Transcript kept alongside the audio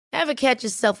Ever catch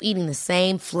yourself eating the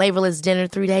same flavorless dinner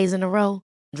 3 days in a row?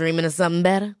 Dreaming of something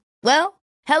better? Well,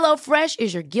 HelloFresh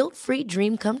is your guilt-free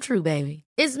dream come true, baby.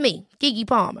 It's me, Keke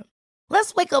Palmer.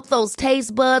 Let's wake up those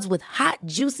taste buds with hot,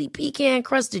 juicy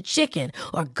pecan-crusted chicken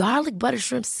or garlic butter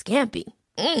shrimp scampi.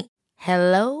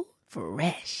 Hello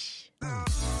Fresh.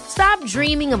 Stop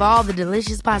dreaming of all the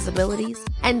delicious possibilities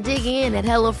and dig in at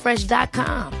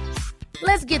HelloFresh.com.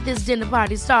 Let's get this dinner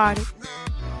party started.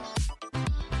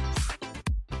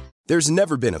 There's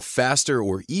never been a faster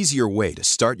or easier way to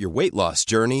start your weight loss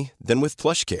journey than with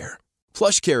PlushCare.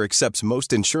 PlushCare accepts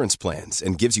most insurance plans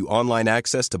and gives you online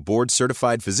access to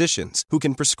board-certified physicians who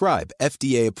can prescribe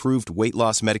FDA-approved weight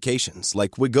loss medications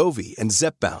like Wegovy and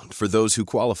Zepbound for those who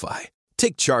qualify.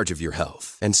 Take charge of your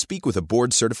health and speak with a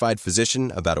board-certified physician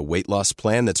about a weight loss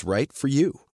plan that's right for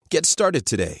you. Get started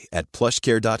today at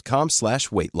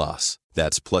plushcare.com/weight loss.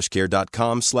 That's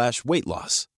plushcare.com/weight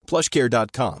loss.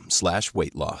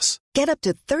 plushcare.com/weight loss. Get up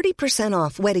to 30%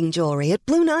 off wedding jewelry at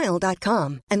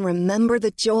BlueNile.com and remember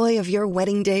the joy of your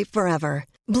wedding day forever.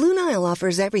 Blue Nile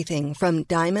offers everything from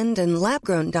diamond and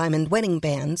lab-grown diamond wedding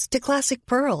bands to classic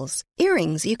pearls,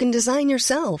 earrings you can design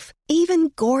yourself,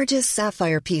 even gorgeous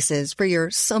sapphire pieces for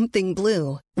your something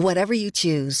blue. Whatever you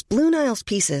choose, Blue Nile's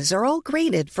pieces are all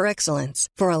graded for excellence,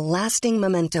 for a lasting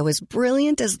memento as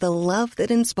brilliant as the love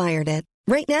that inspired it.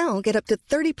 Right now, get up to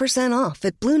 30% off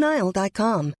at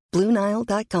BlueNile.com.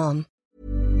 BlueNile.com.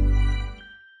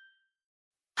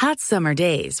 Hot summer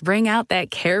days bring out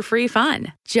that carefree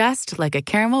fun, just like a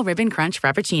caramel ribbon crunch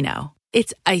frappuccino.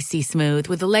 It's icy smooth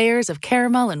with layers of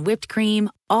caramel and whipped cream,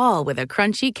 all with a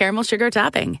crunchy caramel sugar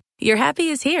topping. Your happy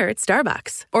is here at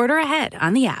Starbucks. Order ahead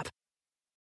on the app.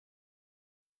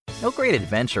 No great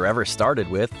adventure ever started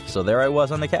with, so there I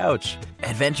was on the couch.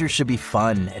 Adventure should be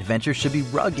fun. Adventure should be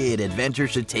rugged. Adventure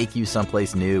should take you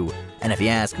someplace new. And if you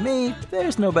ask me,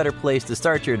 there's no better place to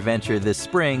start your adventure this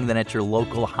spring than at your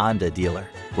local Honda dealer,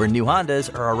 where new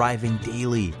Hondas are arriving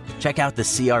daily. Check out the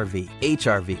CR-V,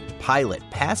 HR-V, Pilot,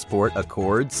 Passport,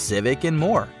 Accord, Civic, and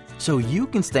more. So you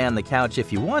can stay on the couch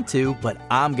if you want to, but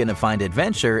I'm going to find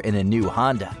adventure in a new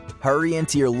Honda. Hurry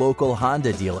into your local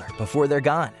Honda dealer before they're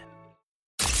gone.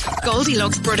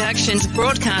 Goldilocks Productions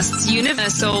broadcasts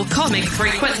universal cosmic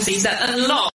frequencies that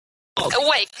unlock,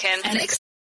 awaken, and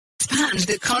expand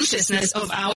the consciousness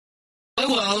of our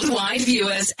worldwide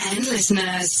viewers and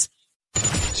listeners.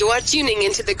 You are tuning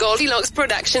into the Goldilocks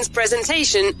Productions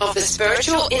presentation of the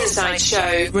Spiritual Insight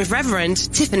Show with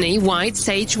Reverend Tiffany White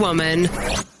Sage Woman.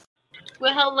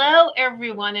 Well, hello,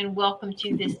 everyone, and welcome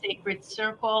to the Sacred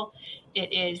Circle.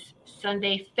 It is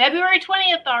Sunday, February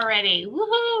 20th already.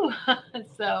 Woohoo!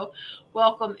 So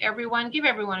welcome, everyone. Give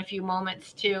everyone a few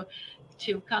moments to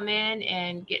come in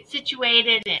and get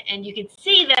situated. And you can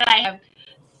see that I have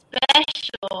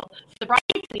special surprise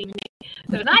evening.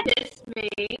 So not just me.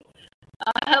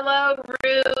 Hello,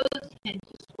 Ruth. And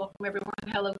just welcome, everyone.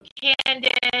 Hello,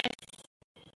 Candace.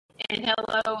 And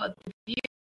hello, the viewers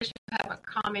who haven't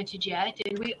commented yet.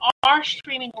 And we are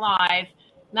streaming live,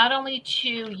 not only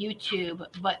to YouTube,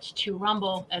 but to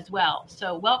Rumble as well.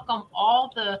 So welcome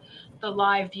all the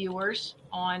live viewers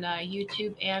on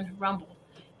YouTube and Rumble.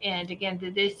 And again,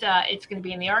 this it's going to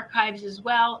be in the archives as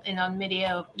well, and on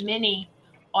many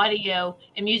audio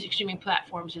and music streaming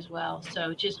platforms as well.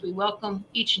 So we welcome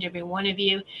each and every one of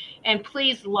you. And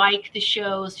please like the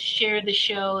shows, share the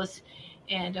shows,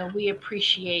 and we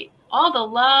appreciate all the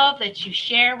love that you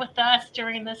share with us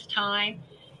during this time.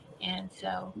 And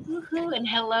so, woohoo, and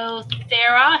hello,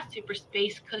 Sarah, Super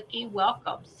Space Cookie,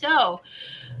 welcome. So,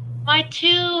 I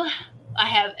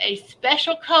have a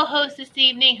special co-host this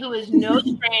evening who is no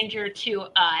stranger to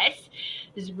us.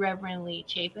 This is Reverend Lee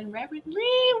Chapin. Reverend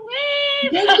Lee,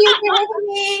 wave! Thank you for having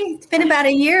me. It's been about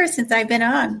a year since I've been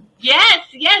on. Yes,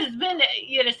 it's been,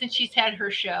 since she's had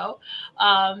her show.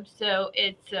 So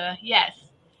it's, yes.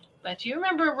 But you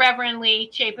remember Reverend Lee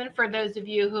Chapin, for those of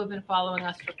you who have been following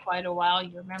us for quite a while,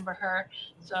 you remember her.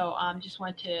 So just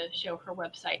want to show her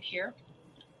website here.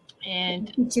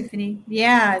 And Thank you, Tiffany.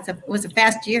 Yeah, it was a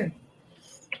fast year.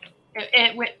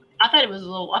 It went, I thought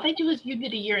you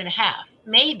did a year and a half.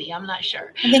 Maybe, I'm not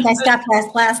sure. I think I stopped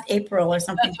last April or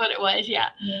something. That's what it was, yeah.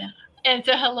 And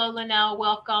so hello, Linnell,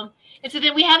 welcome. And so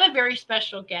then we have a very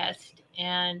special guest,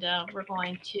 and we're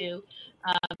going to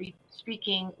be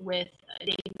speaking with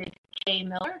David K.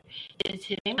 Miller is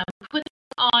his name. I'm putting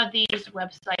all these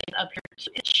websites up here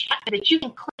to the chat that you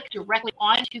can click directly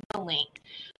onto the link.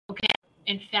 Okay.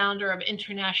 And founder of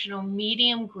International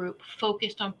Medium Group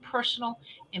focused on personal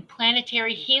and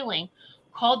planetary healing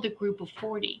called the Group of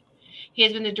 40. He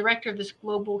has been the director of this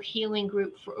global healing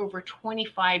group for over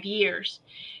 25 years,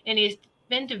 and he has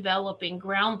been developing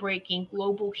groundbreaking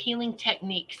global healing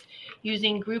techniques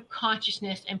using group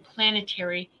consciousness and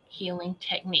planetary healing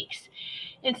techniques.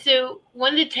 And so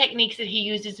one of the techniques that he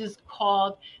uses is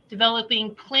called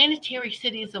developing planetary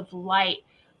cities of light,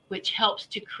 which helps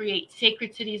to create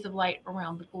sacred cities of light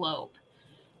around the globe.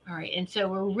 All right. And so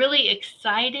we're really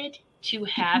excited to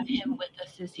have him with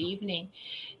us this evening.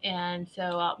 And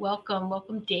so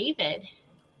welcome, David.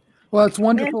 Well, it's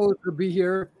wonderful to be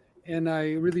here, and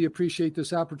I really appreciate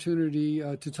this opportunity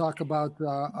to talk about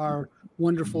our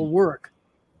wonderful work.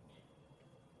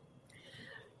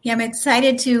 Yeah, I'm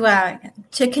excited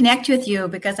to connect with you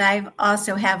because I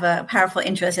also have a powerful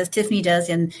interest, as Tiffany does,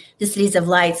 in the cities of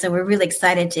light. So we're really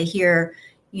excited to hear,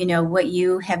 what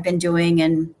you have been doing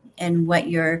and what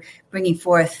you're bringing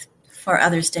forth for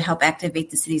others to help activate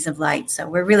the cities of light. So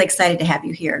we're really excited to have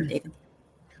you here, David.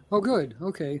 Oh, good.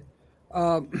 Okay.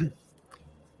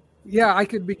 Yeah, I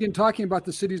could begin talking about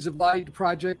the Cities of Light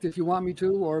project if you want me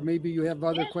to, or maybe you have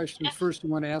other questions first you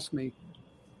want to ask me.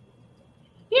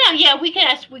 Yeah, we can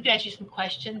ask you some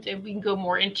questions, and we can go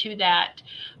more into that.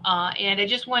 And I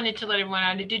just wanted to let everyone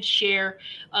know, I did share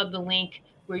the link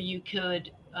where you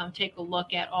could take a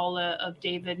look at all of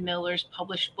David Miller's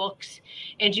published books.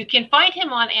 And you can find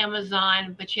him on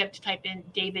Amazon, but you have to type in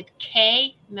David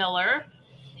K. Miller,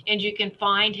 and you can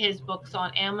find his books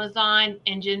on Amazon.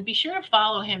 And then be sure to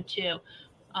follow him too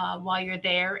while you're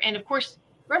there. And of course,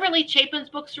 Reverend Lee Chapin's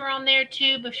books are on there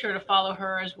too. Be sure to follow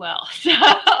her as well. So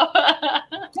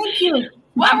thank you.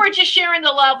 While we're just sharing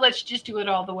the love, let's just do it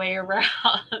all the way around.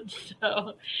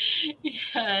 So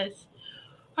yes.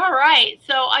 All right.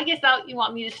 So I guess you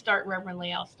want me to start, Reverend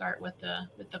Lee. I'll start with the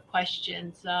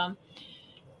questions. So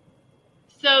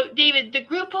David, the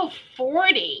group of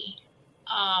 40.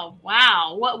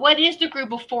 Wow. What is the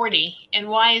group of 40, and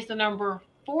why is the number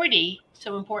 40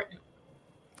 so important?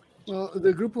 Well,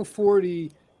 the group of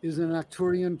 40 is an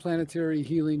Arcturian planetary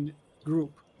healing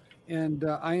group. And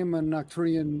I am an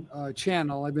Arcturian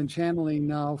channel. I've been channeling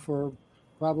now for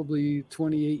probably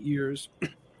 28 years.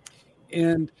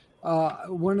 And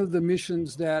one of the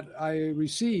missions that I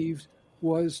received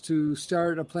was to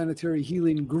start a planetary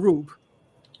healing group.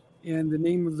 And the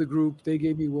name of the group they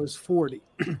gave me was 40.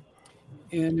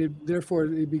 And therefore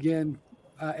it began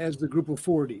as the group of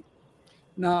 40.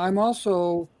 Now, I'm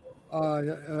also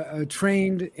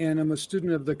trained, and I'm a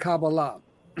student of the Kabbalah.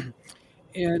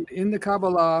 And in the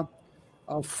Kabbalah,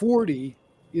 40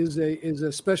 is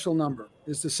a special number.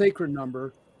 It's the sacred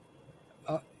number.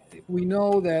 We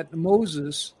know that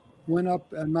Moses went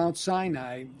up on Mount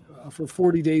Sinai for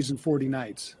 40 days and 40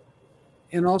 nights.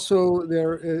 And also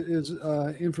there is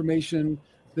information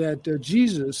that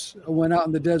Jesus went out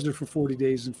in the desert for 40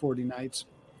 days and 40 nights.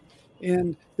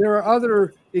 And there are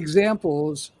other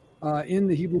examples in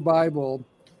the Hebrew Bible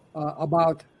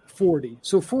about 40.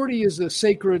 So 40 is a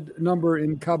sacred number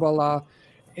in Kabbalah,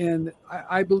 and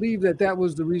I believe that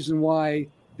was the reason why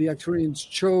the Arcturians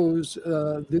chose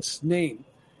this name.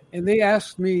 And they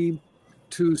asked me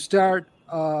to start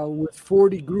with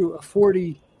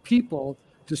 40 people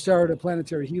to start a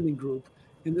planetary healing group.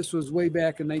 And this was way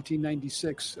back in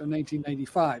 1996 and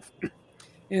 1995.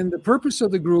 And the purpose of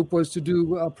the group was to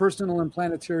do personal and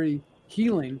planetary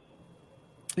healing.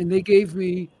 And they gave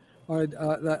me,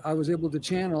 I was able to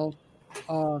channel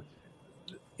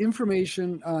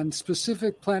information on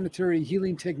specific planetary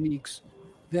healing techniques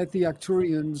that the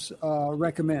Arcturians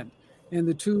recommend. And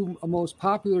the two most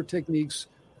popular techniques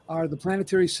are the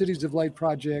Planetary Cities of Light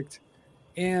Project,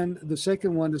 and the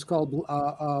second one is called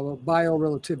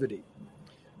biorelativity.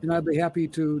 And I'd be happy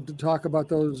to talk about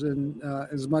those in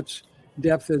as much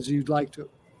depth as you'd like to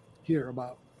hear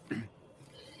about.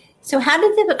 So how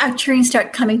did the Arcturians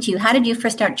start coming to you? How did you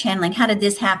first start channeling? How did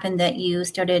this happen that you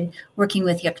started working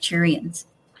with the Arcturians?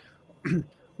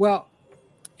 Well,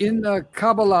 in the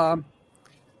Kabbalah,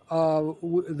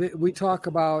 we talk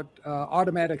about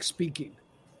automatic speaking,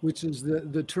 which is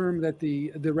the term that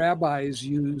the rabbis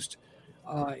used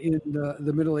in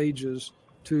the Middle Ages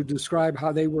to describe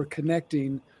how they were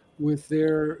connecting with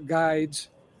their guides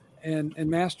and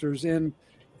masters. And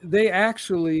they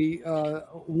actually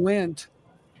went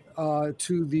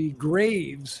to the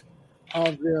graves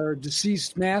of their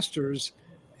deceased masters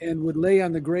and would lay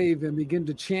on the grave and begin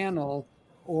to channel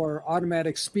or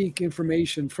automatic speak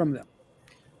information from them.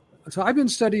 So I've been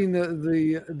studying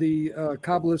the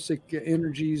Kabbalistic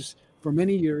energies for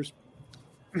many years,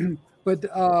 but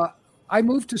I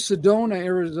moved to Sedona,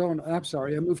 Arizona.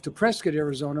 I moved to Prescott,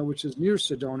 Arizona, which is near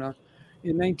Sedona,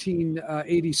 in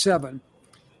 1987.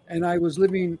 And I was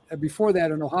living before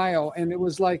that in Ohio, and it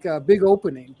was like a big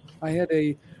opening. I had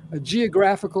a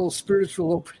geographical,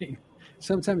 spiritual opening.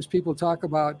 Sometimes people talk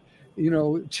about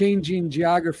changing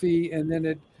geography, and then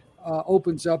it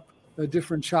opens up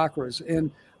different chakras.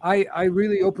 And I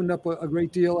really opened up a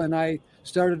great deal, and I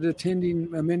started attending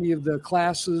many of the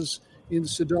classes in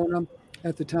Sedona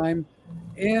at the time.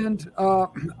 And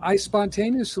I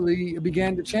spontaneously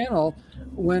began to channel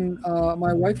when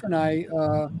my wife and I,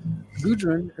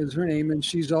 Gudrun is her name, and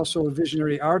she's also a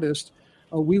visionary artist.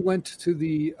 We went to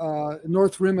the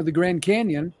north rim of the Grand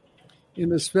Canyon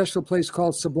in a special place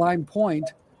called Sublime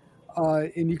Point.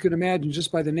 And you can imagine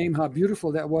just by the name how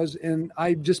beautiful that was. And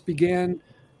I just began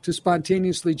to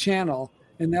spontaneously channel,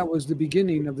 and that was the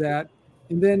beginning of that.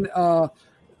 And then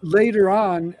later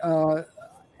on,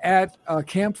 at a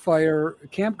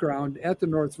campground at the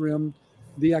North Rim,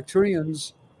 the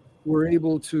Arcturians were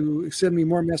able to send me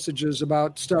more messages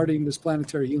about starting this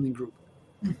planetary healing group.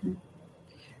 Mm-hmm.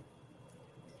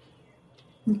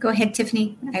 Go ahead,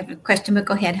 Tiffany. I have a question, but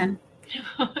go ahead, hon.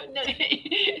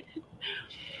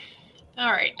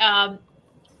 All right.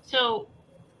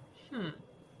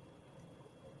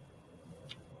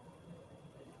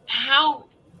 How,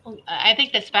 I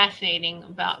think that's fascinating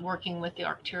about working with the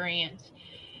Arcturians.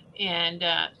 And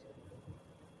I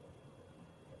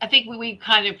think we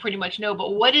kind of pretty much know,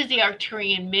 but what is the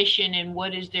Arcturian mission and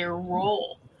what is their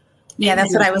role? Yeah,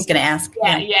 that's what I was going to ask.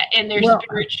 Yeah, and their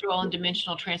spiritual and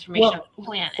dimensional transformation of the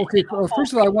planet. Okay,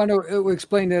 first of all, I want to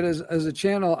explain that as a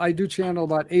channel, I do channel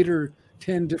about 8 or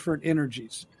 10 different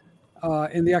energies,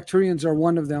 and the Arcturians are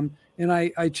one of them. And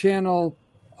I channel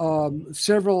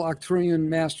several Arcturian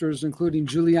masters, including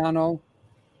Giuliano,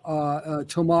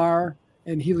 Tomar,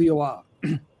 and Helioa.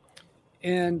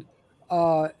 And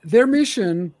their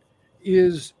mission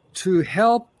is to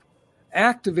help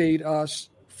activate us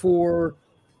for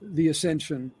the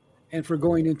ascension and for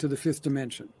going into the 5th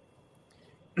dimension.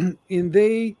 And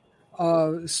they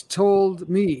told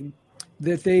me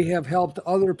that they have helped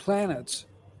other planets,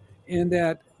 and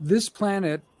that this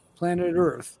planet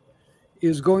Earth,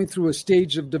 is going through a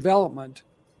stage of development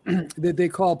that they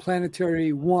call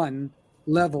planetary 1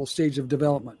 level stage of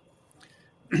development.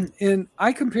 And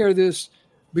I compare this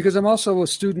because I'm also a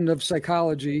student of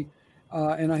psychology,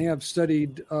 and I have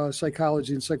studied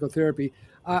psychology and psychotherapy.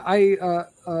 I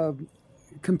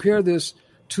compare this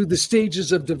to the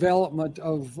stages of development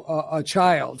of a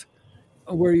child,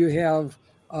 where you have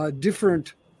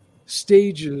different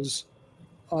stages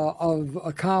of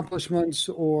accomplishments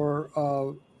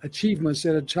or achievements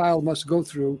that a child must go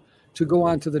through to go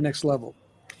on to the next level.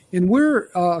 And we're,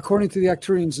 according to the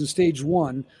Arcturians, in stage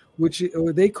 1, which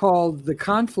they call the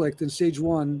conflict in stage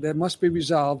 1 that must be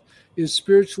resolved, is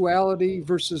spirituality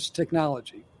versus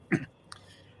technology.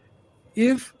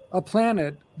 If a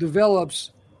planet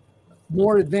develops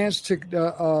more advanced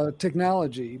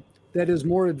technology that is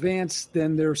more advanced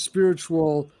than their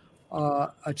spiritual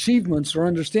achievements or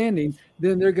understanding,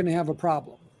 then they're going to have a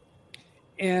problem.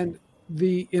 And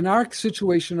in our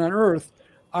situation on Earth,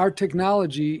 our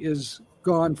technology is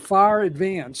gone far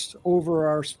advanced over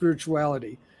our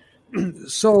spirituality.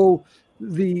 So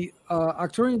the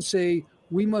Arcturians say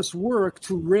we must work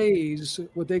to raise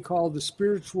what they call the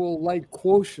spiritual light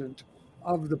quotient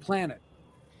of the planet.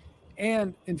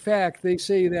 And in fact, they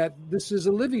say that this is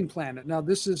a living planet. Now,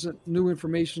 this isn't new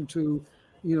information to,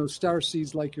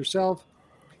 starseeds like yourself,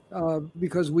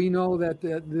 because we know that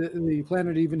the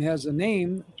planet even has a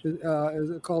name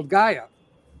called Gaia.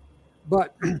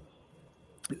 But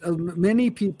many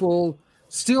people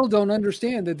still don't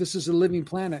understand that this is a living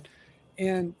planet.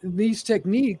 And these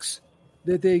techniques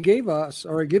that they gave us,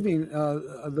 or are giving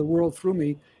the world through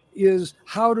me, is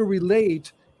how to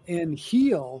relate and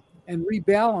heal and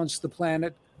rebalance the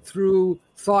planet through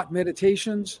thought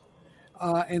meditations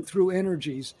and through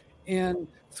energies, and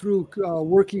through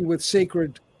working with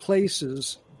sacred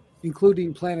places,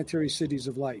 including planetary cities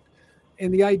of light.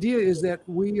 And the idea is that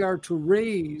we are to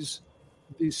raise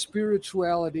the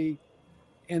spirituality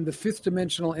and the 5th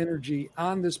dimensional energy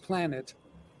on this planet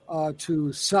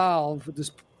to solve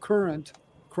this current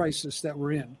crisis that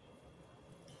we're in.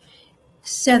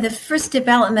 So the first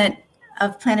development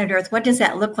of planet Earth, what does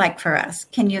that look like for us?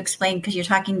 Can you explain, because you're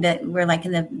talking that we're like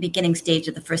in the beginning stage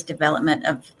of the first development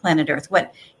of planet Earth.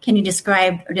 What can you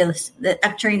describe, or do the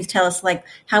Arcturians tell us like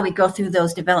how we go through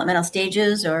those developmental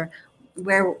stages, or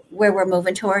where we're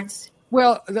moving towards?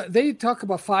 Well, they talk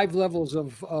about 5 levels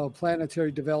of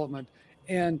planetary development.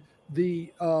 And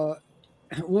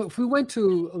if we went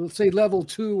to, let's say, level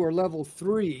 2 or level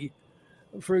 3,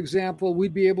 for example,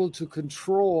 we'd be able to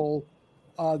control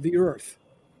the Earth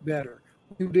better.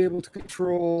 We'd be able to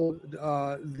control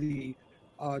the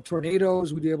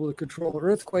tornadoes. We'd be able to control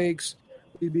earthquakes.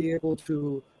 We'd be able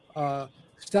to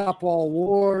stop all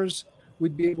wars.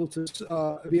 We'd be able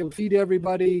to feed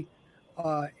everybody.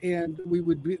 and we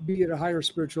would be at a higher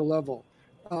spiritual level.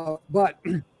 But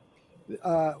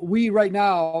we right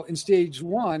now in stage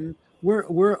 1,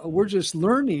 we're just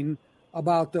learning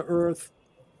about the Earth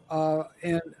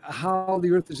and how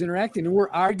the Earth is interacting, and we're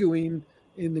arguing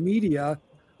in the media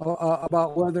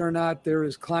about whether or not there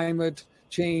is climate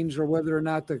change, or whether or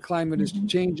not the climate is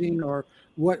changing, or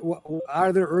what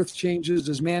are there Earth changes?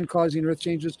 Is man causing Earth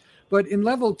changes? But in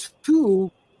level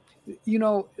 2,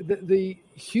 the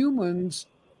humans,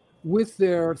 with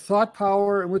their thought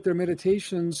power and with their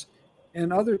meditations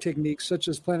and other techniques such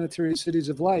as planetary cities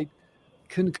of light,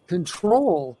 can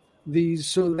control these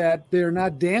so that they're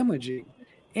not damaging.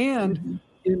 And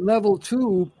in level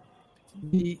 2,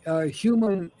 the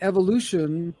human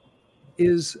evolution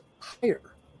is higher.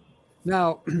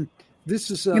 Now, this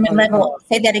is human level.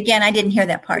 Say that again. I didn't hear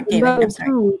that part, David. I'm sorry.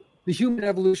 2, the human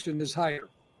evolution is higher.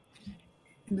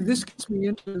 This gets me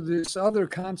into this other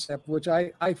concept, which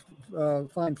I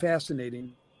find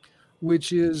fascinating,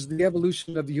 which is the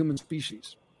evolution of the human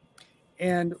species.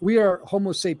 And we are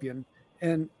Homo sapien,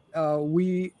 and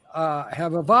we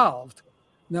have evolved.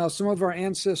 Now, some of our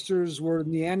ancestors were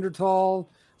Neanderthal.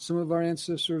 Some of our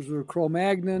ancestors were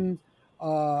Cro-Magnon,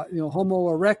 Homo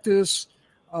erectus.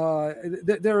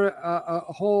 There are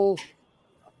a whole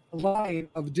line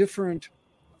of different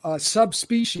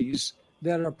subspecies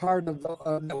that are part of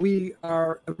that we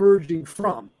are emerging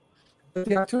from. But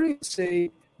the Arcturians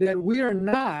say that we are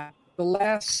not the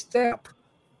last step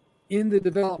in the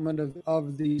development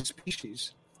of the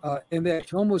species, and that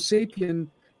Homo sapien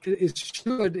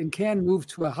should and can move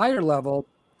to a higher level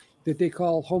that they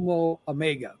call Homo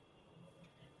omega.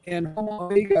 And Homo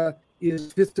omega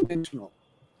is fifth dimensional.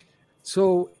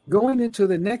 So going into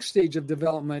the next stage of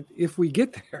development, if we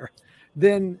get there,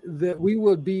 then we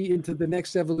will be into the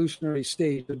next evolutionary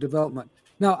stage of development.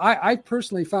 Now, I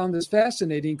personally found this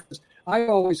fascinating because I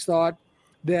always thought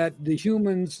that the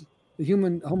human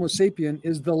Homo sapien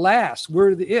is the last.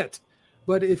 We're the it.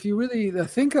 But if you really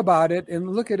think about it and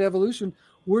look at evolution,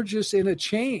 we're just in a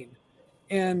chain.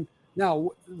 And now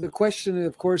the question,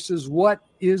 of course, is what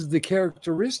is the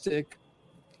characteristic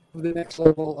of the next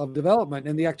level of development?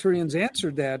 And the Arcturians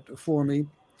answered that for me,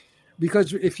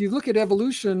 because if you look at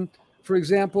evolution, for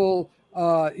example,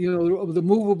 the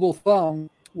movable thumb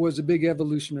was a big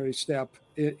evolutionary step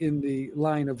in the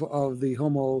line of the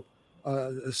Homo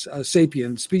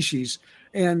sapien species,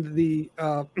 and the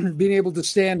being able to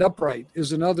stand upright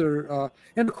is another,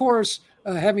 and of course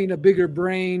having a bigger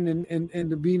brain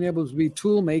and being able to be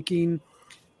tool making.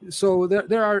 So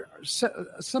there are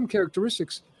some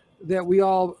characteristics that we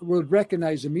all would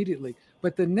recognize immediately.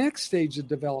 But the next stage of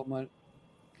development,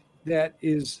 that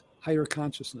is higher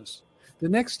consciousness. The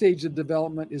next stage of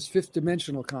development is fifth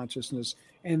dimensional consciousness.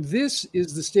 And this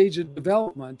is the stage of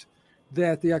development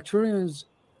that the Arcturians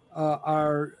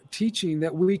are teaching,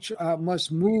 that we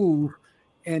must move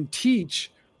and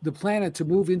teach the planet to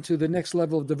move into the next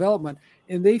level of development.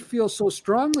 And they feel so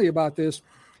strongly about this.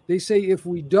 They say if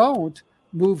we don't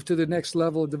move to the next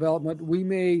level of development, we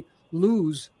may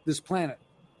lose this planet.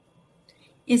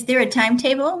 Is there a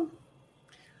timetable?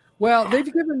 Well, they've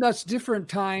given us different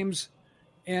times,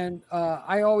 and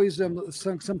I always am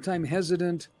sometimes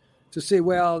hesitant to say,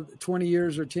 well, 20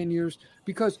 years or 10 years,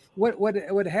 because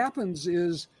what happens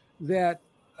is that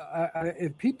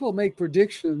if people make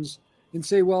predictions and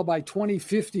say, well, by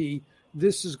 2050,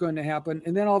 this is going to happen,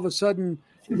 and then all of a sudden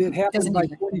it happens by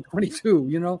 2022,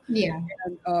 Yeah.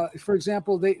 And, for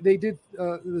example, they did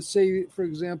say, for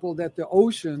example, that the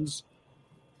oceans,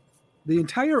 the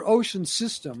entire ocean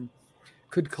system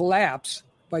could collapse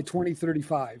by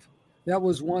 2035. That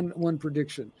was one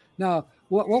prediction. Now,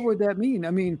 what would that mean?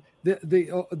 I mean,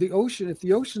 the ocean, if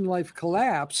the ocean life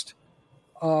collapsed,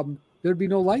 there'd be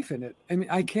no life in it. I mean,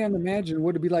 I can't imagine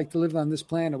what it'd be like to live on this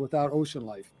planet without ocean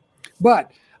life.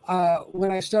 But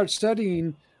when I start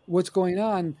studying what's going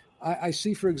on, I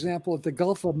see, for example, at the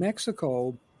Gulf of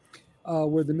Mexico,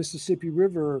 where the Mississippi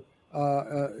River,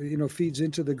 feeds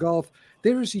into the Gulf,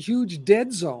 there is a huge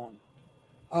dead zone.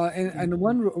 And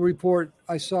one report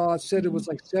I saw said it was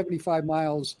like 75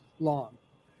 miles long.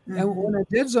 Mm-hmm. And when a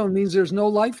dead zone means there's no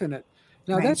life in it.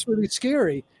 Now, That's really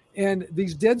scary. And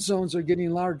these dead zones are getting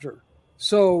larger.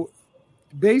 So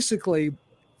basically,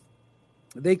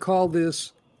 they call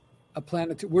this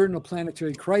we're in a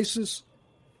planetary crisis,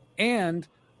 and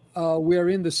we're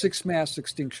in the sixth mass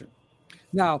extinction.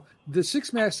 Now, the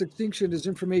sixth mass extinction is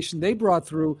information they brought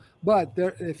through, but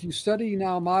if you study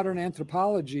now modern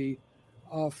anthropology,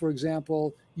 for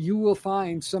example, you will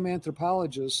find some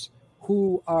anthropologists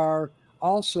who are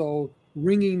also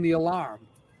ringing the alarm.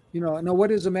 Now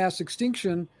what is a mass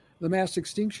extinction? The mass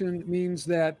extinction means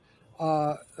that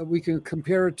We can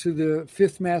compare it to the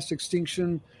fifth mass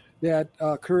extinction that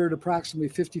occurred approximately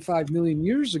 55 million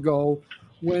years ago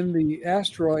when the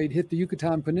asteroid hit the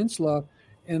Yucatan Peninsula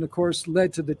and, of course,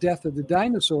 led to the death of the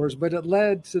dinosaurs, but it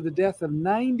led to the death of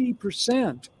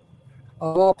 90%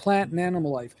 of all plant and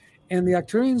animal life. And the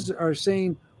Arcturians are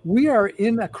saying we are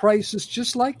in a crisis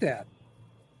just like that.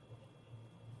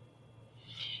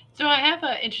 So I have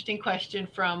an interesting question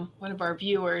from one of our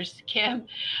viewers, Kim.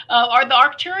 Are the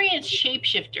Arcturians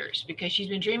shapeshifters? Because she's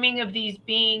been dreaming of these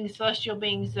beings, celestial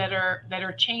beings that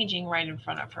are changing right in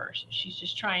front of her. So she's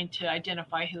just trying to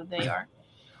identify who they are.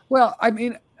 Well, I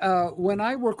mean, when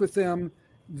I work with them,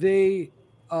 they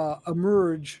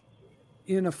emerge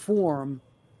in a form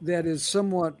that is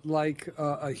somewhat like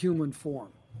a human form.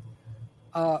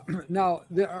 Now,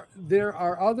 there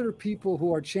are other people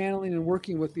who are channeling and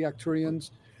working with the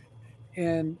Arcturians,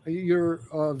 and your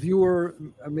viewer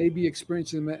may be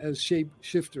experiencing them as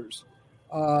shapeshifters.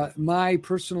 My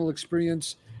personal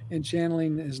experience in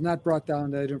channeling has not brought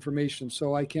down that information,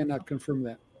 so I cannot confirm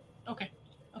that. Okay.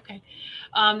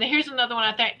 Now here's another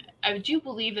one. I do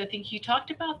believe, I think you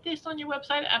talked about this on your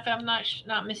website, if I'm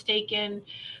not mistaken.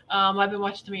 I've been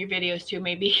watching some of your videos too,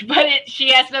 maybe. But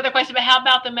she asked another question, but how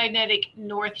about the magnetic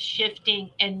north shifting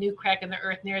and new crack in the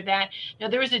earth near that? Now,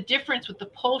 there was a difference with the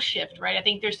pole shift, right? I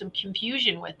think there's some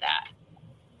confusion with that.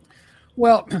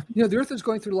 Well, the earth is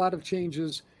going through a lot of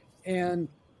changes, and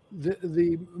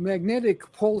the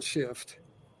magnetic pole shift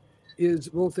is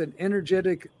both an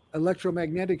energetic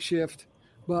electromagnetic shift,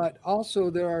 but also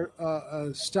there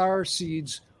are star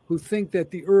seeds who think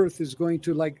that the earth is going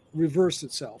to reverse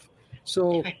itself.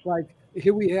 So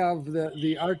here we have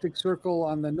the Arctic Circle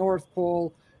on the North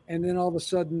Pole, and then all of a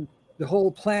sudden the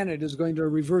whole planet is going to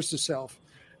reverse itself.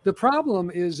 The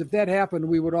problem is if that happened,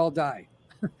 we would all die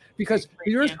because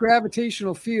the Earth's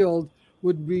gravitational field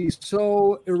would be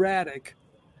so erratic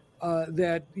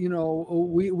that,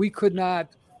 we could not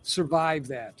survive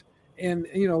that. And,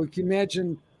 you can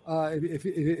imagine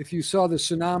if you saw the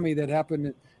tsunami that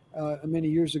happened many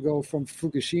years ago from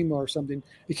Fukushima or something,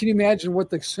 can you imagine what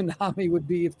the tsunami would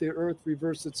be if the Earth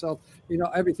reversed itself?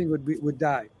 Everything would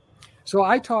die. So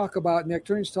I talk about, and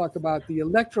Arcturians talk about the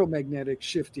electromagnetic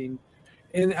shifting,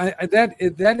 and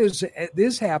that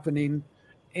is happening,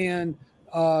 and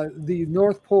the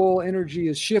North Pole energy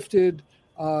is shifted.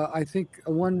 I think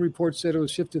one report said it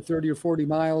was shifted 30 or 40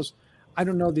 miles. I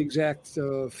don't know the exact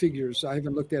figures. I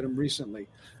haven't looked at them recently.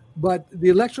 But the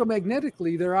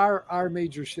electromagnetically, there are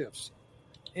major shifts.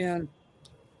 And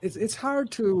it's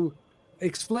hard to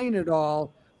explain it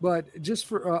all, but just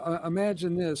for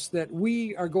imagine this, that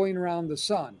we are going around the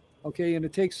sun, okay? And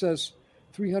it takes us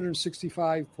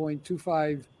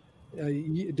 365.25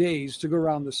 days to go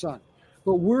around the sun.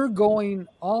 But we're going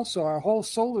also, our whole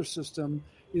solar system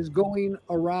is going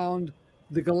around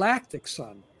the galactic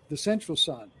sun, the central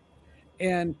sun.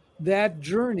 And that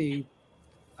journey,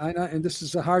 and this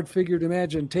is a hard figure to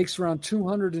imagine, takes around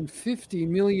 250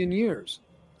 million years.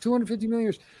 250 million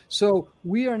years. So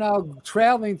we are now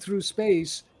traveling through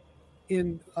space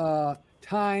in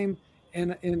time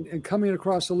and coming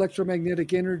across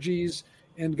electromagnetic energies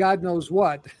and God knows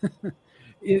what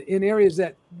in areas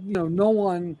that no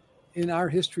one in our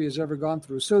history has ever gone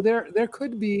through. So there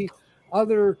could be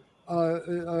other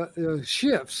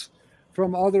shifts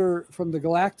from the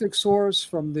galactic source,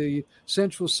 from the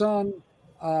central sun,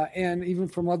 and even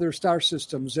from other star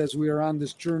systems as we are on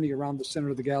this journey around the center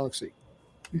of the galaxy.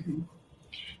 Mm-hmm.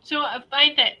 So I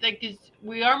find that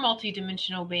we are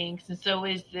multidimensional beings, and so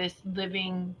is this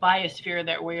living biosphere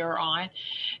that we are on.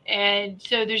 And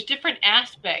so there's different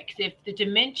aspects. If the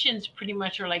dimensions pretty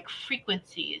much are like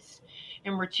frequencies,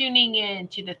 and we're tuning in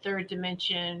to the third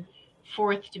dimension,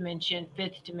 fourth dimension,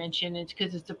 fifth dimension, it's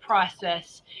because it's a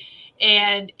process.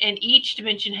 And each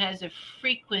dimension has a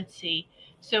frequency.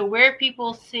 So where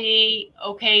people see,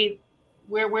 okay,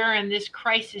 where we're in this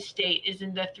crisis state is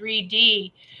in the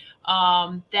 3D,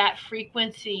 that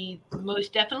frequency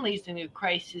most definitely is in a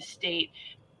crisis state.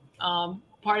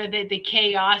 Part of the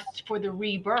chaos for the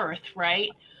rebirth, right?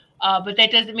 But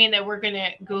that doesn't mean that we're going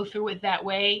to go through it that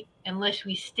way unless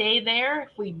we stay there.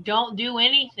 If we don't do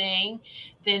anything,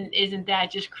 then isn't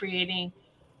that just creating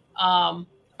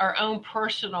our own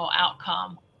personal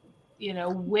outcome,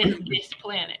 with this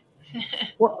planet?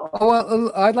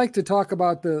 Well, I'd like to talk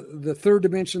about the third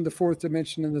dimension, the fourth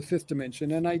dimension, and the fifth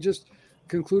dimension. And I just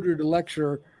concluded a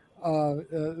lecture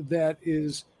that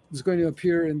is going to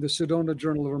appear in the Sedona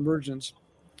Journal of Emergence.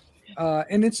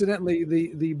 And incidentally,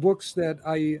 the books that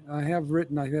I have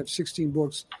written, I have 16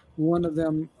 books. One of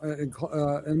them,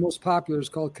 and most popular, is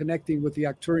called Connecting with the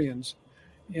Arcturians.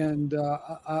 And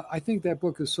I think that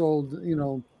book has sold,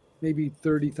 maybe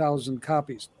 30,000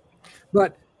 copies.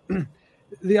 But the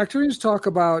Arcturians talk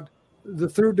about the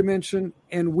third dimension,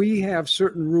 and we have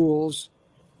certain rules,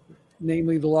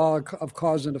 namely the law of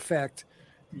cause and effect,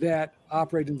 that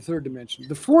operate in the third dimension.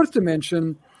 The fourth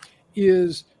dimension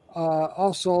is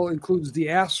also includes the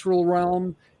astral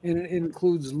realm, and it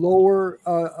includes the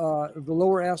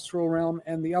lower astral realm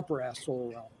and the upper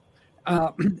astral realm.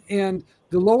 And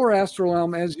the lower astral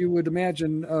realm, as you would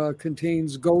imagine,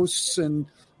 contains ghosts and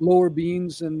lower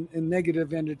beings and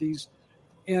negative entities.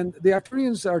 And the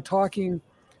Arcturians are talking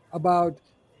about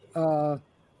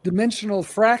dimensional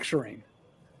fracturing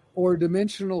or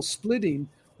dimensional splitting,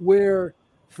 where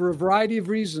for a variety of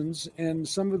reasons, and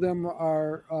some of them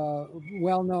are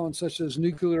well known, such as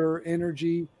nuclear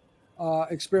energy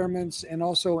experiments and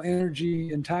also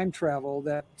energy and time travel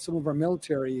that some of our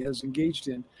military has engaged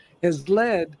in, has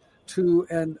led to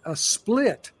a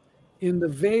split in the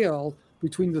veil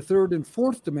between the third and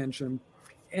fourth dimension,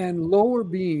 and lower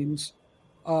beings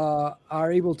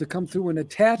are able to come through and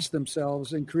attach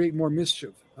themselves and create more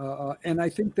mischief. And I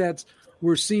think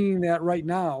we're seeing that right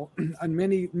now on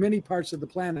many parts of the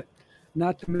planet,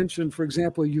 not to mention, for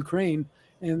example, Ukraine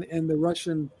and the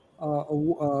Russian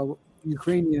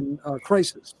Ukrainian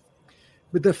crisis.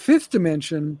 But the fifth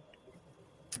dimension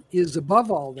is above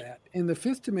all that. And the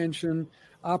fifth dimension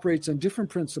operates on different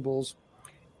principles.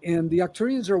 And the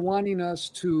Arcturians are wanting us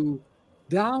to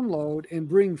download and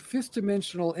bring fifth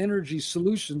dimensional energy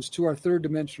solutions to our third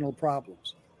dimensional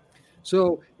problems.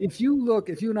 So if you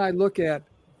and I look at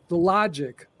the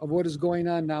logic of what is going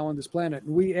on now on this planet,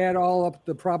 and we add all up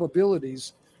the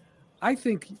probabilities, I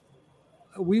think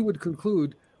we would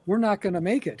conclude we're not going to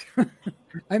make it.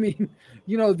 I mean,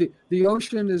 the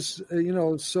ocean is,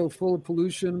 so full of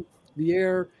pollution, the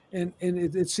air, and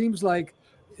it seems like,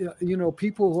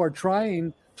 people who are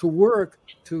trying to work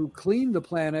to clean the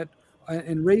planet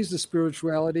and raise the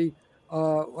spirituality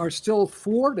are still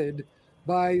thwarted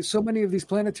by so many of these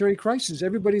planetary crises.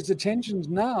 Everybody's attention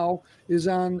now is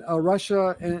on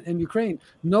Russia and Ukraine.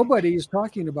 Nobody is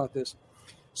talking about this.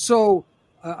 So,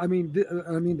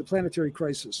 the planetary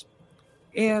crisis.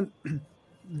 And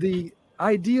the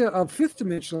idea of fifth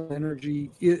dimensional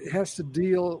energy, it has to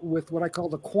deal with what I call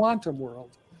the quantum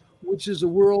world, which is a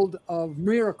world of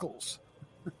miracles.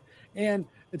 And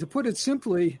to put it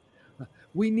simply,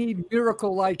 we need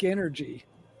miracle-like energy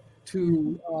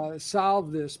to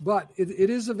solve this, but it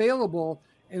is available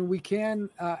and we can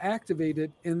activate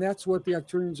it. And that's what the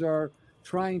Arcturians are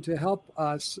trying to help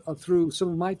us through some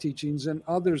of my teachings and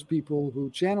others, people who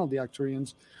channel the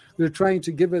Arcturians. They're trying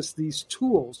to give us these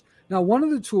tools. Now, one of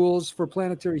the tools for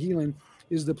planetary healing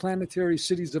is the Planetary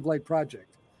Cities of Light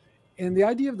Project. And the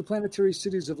idea of the Planetary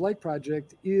Cities of Light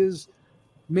Project is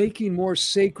making more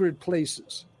sacred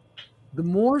places. The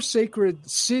more sacred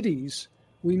cities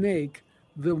we make,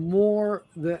 the more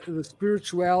the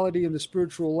spirituality and the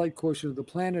spiritual light quotient of the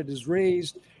planet is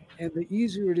raised, and the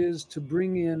easier it is to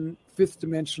bring in fifth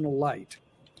dimensional light.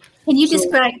 Can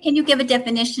you give a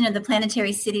definition of the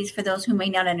planetary cities for those who may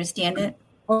not understand it?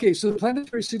 Okay, so the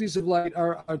Planetary Cities of Light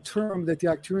are a term that the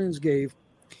Arcturians gave,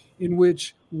 in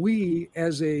which we,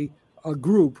 as a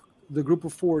group, the group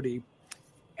of 40,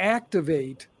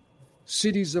 activate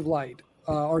cities of light,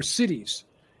 or cities.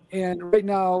 And right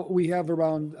now we have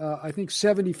around,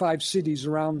 75 cities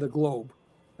around the globe.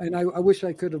 And I wish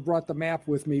I could have brought the map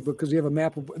with me, because we have a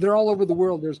map. They're all over the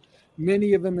world. There's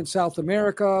many of them in South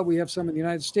America. We have some in the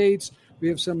United States. We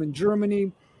have some in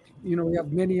Germany. We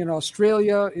have many in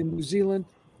Australia, in New Zealand,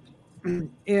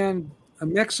 and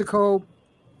Mexico,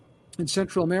 and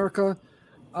Central America.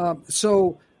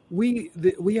 So we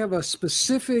have a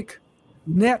specific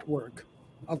network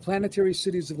of planetary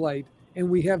cities of light, and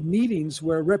we have meetings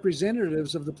where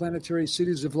representatives of the planetary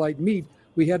cities of light meet.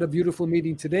 We had a beautiful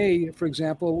meeting today, for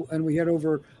example, and we had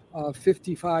over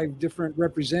 55 different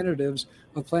representatives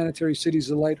of planetary cities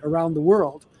of light around the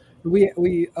world.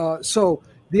 So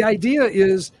the idea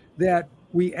is that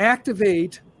we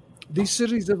activate these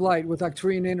cities of light with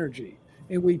Arcturian energy,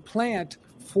 and we plant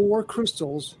 4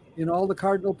 crystals in all the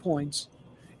cardinal points,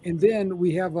 and then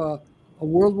we have a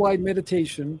worldwide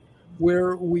meditation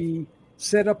where we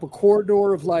set up a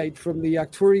corridor of light from the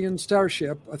Arcturian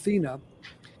starship, Athena,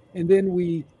 and then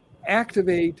we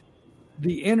activate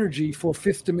the energy for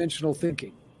fifth dimensional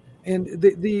thinking. And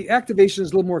the activation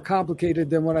is a little more complicated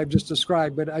than what I've just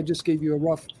described, but I just gave you a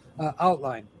rough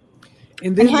outline.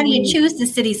 And how do you choose the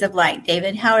cities of light,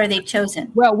 David? How are they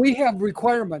chosen? Well, we have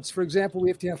requirements. For example, we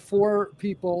have to have 4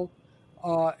 people,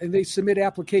 and they submit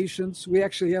applications. We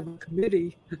actually have a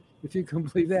committee, if you can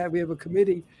believe that. We have a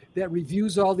committee that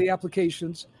reviews all the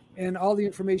applications, And all the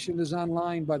information is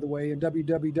online, by the way, at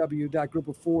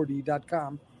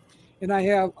www.groupof40.com. And I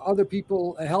have other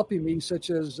people helping me, such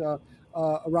as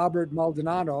Robert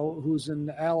Maldonado, who's in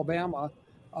Alabama,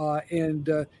 and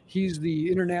he's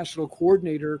the international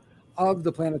coordinator of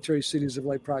the Planetary Cities of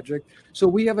Light project. So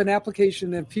we have an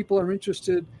application that if people are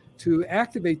interested to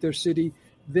activate their city,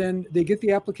 then they get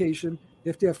the application. They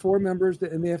have to have 4 members,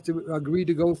 and they have to agree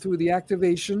to go through the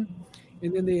activation.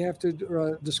 And then they have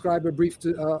to describe a brief,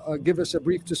 give us a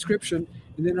brief description.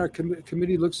 And then our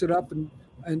committee looks it up and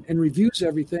reviews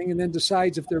everything, and then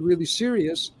decides if they're really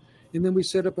serious. And then we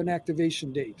set up an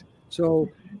activation date. So,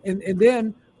 and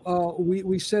then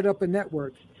we set up a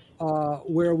network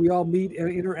where we all meet and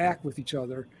interact with each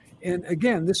other. And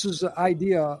again, this is the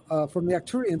idea from the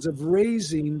Arcturians of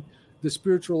raising the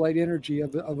spiritual light energy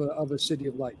of a city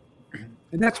of light.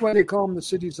 And that's why they call them the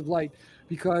cities of light,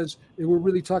 because we're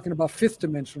really talking about 5th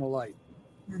dimensional light.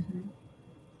 Mm-hmm.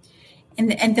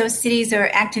 And those cities are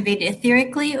activated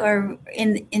etherically or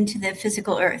into the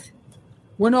physical earth?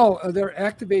 Well, no, they're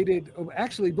activated,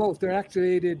 actually both. They're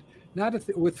activated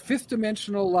with 5th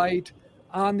dimensional light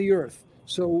on the earth.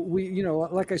 So we,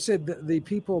 like I said, the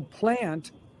people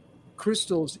plant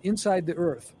crystals inside the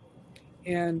earth.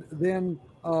 And then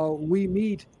we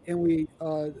meet and we,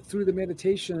 through the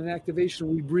meditation and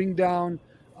activation, we bring down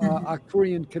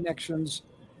Arcturian connections,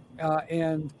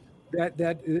 and that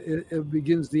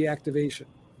begins the activation.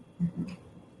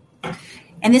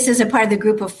 And this is a part of the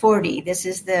group of 40. This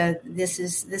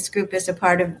group is a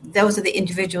part of, those are the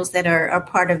individuals that are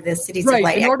part of the Cities of Light.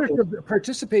 Right. In order to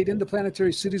participate in the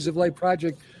Planetary Cities of Light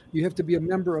project, you have to be a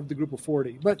member of the group of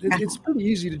 40. But it's pretty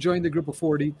easy to join the group of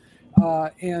 40.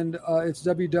 And it's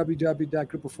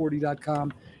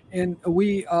www.groupof40.com. And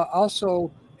we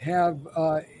also have,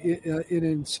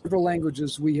 in several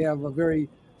languages, we have a very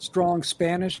strong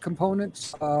Spanish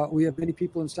components. We have many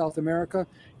people in South America,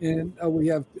 and we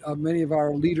have many of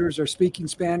our leaders are speaking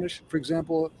Spanish. For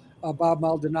example, Bob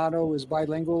Maldonado is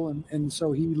bilingual, and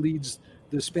so he leads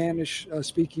the Spanish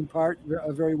speaking part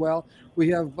very well. We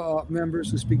have members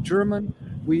who speak German.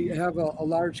 We have a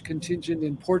large contingent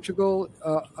in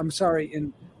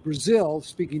in Brazil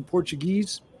speaking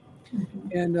Portuguese.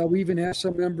 And we even have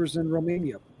some members in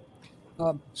Romania.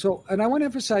 And I want to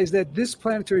emphasize that this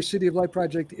Planetary City of Light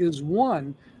project is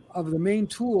one of the main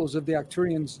tools of the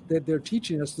Arcturians that they're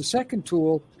teaching us. The second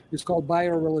tool is called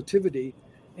biorelativity.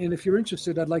 And if you're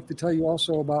interested, I'd like to tell you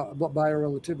also about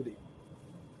biorelativity.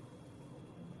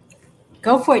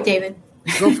 Go for it, David.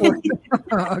 Go for it.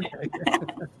 Okay.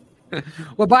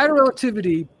 Well,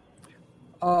 biorelativity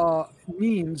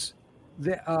means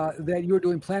that you're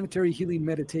doing planetary healing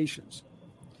meditations.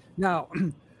 Now,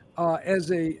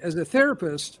 as a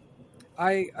therapist,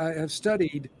 I have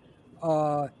studied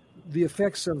the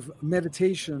effects of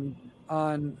meditation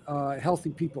on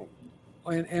healthy people,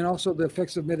 and also the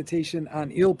effects of meditation on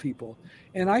ill people.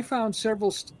 And I found several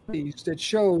studies that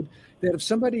showed that if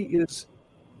somebody is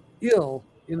ill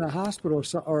in a hospital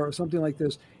or something like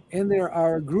this, and there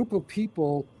are a group of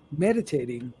people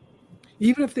meditating,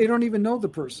 even if they don't even know the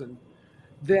person,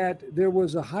 that there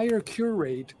was a higher cure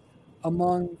rate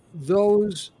among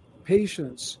those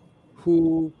patients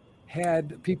who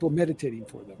had people meditating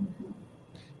for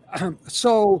them.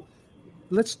 So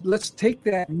let's take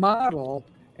that model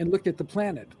and look at the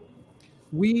planet.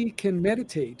 We can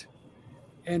meditate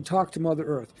and talk to Mother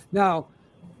Earth. Now,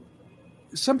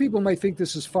 some people might think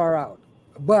this is far out,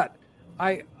 but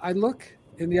I look,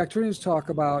 and the Arcturians talk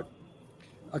about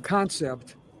a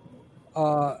concept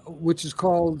which is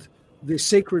called the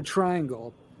Sacred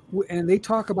Triangle, and they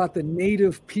talk about the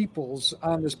native peoples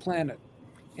on this planet.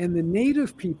 And the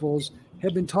native peoples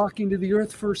have been talking to the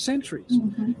earth for centuries.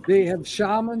 Mm-hmm. They have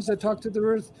shamans that talk to the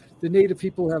earth. The native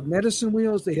people have medicine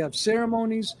wheels. They have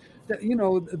ceremonies.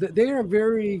 They are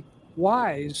very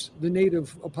wise, the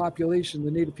native population,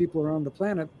 the native people around the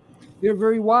planet. They're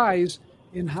very wise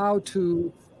in how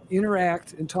to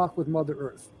interact and talk with Mother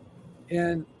Earth.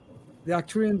 And the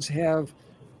Arcturians have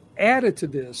added to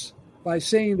this by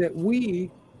saying that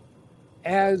we,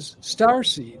 as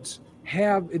starseeds,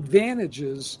 have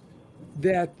advantages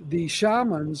that the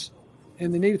shamans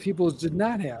and the native peoples did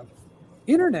not have.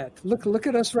 Internet. Look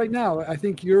at us right now. I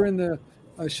think you're in the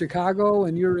Chicago,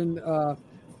 and you're in the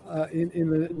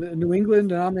New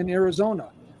England, and I'm in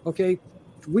Arizona. Okay,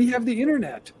 we have the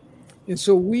internet, and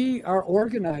so we are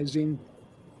organizing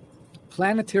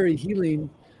planetary healing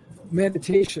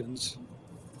meditations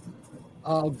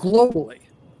globally.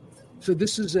 So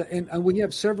this is, and we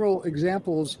have several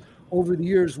examples over the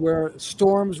years where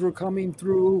storms were coming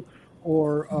through,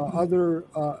 or other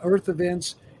earth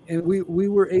events, and we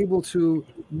were able to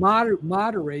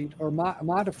moderate or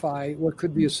modify what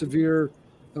could be a severe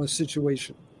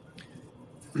situation.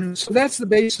 So that's the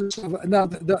basis of now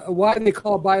why they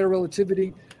call it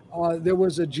biorelativity. There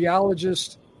was a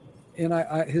geologist, and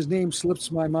his name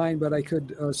slips my mind, but I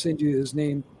could send you his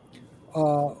name,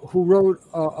 who wrote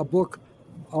a book.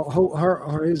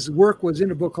 His work was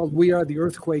in a book called We Are the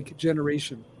Earthquake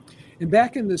Generation. And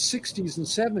back in the 60s and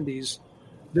 70s,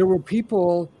 there were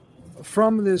people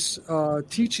from this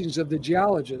teachings of the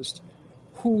geologist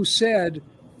who said,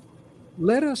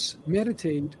 let us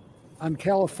meditate on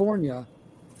California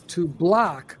to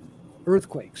block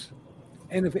earthquakes.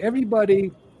 And if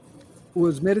everybody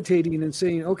was meditating and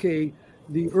saying, okay,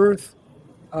 the earth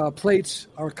plates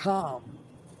are calm,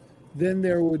 then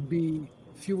there would be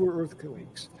fewer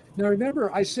earthquakes. Now,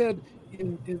 remember, I said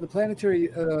in the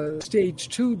planetary stage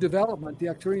 2 development, the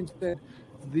Arcturians said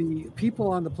the people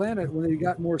on the planet, when they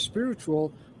got more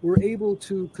spiritual, were able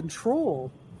to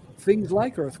control things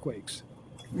like earthquakes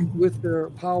with their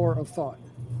power of thought.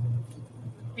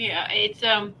 Yeah, it's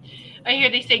I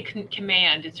hear they say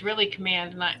command. It's really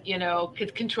command, not,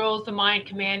 because controls the mind.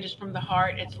 Command is from the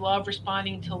heart. It's love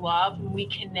responding to love. When we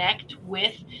connect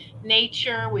with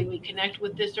nature, we connect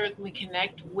with this earth, we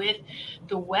connect with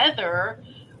the weather,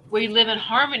 we live in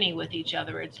harmony with each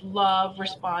other. It's love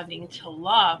responding to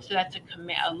love. So that's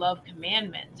a love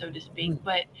commandment, so to speak.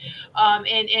 But and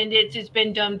it's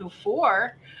been done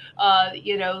before.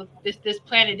 This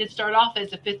planet did start off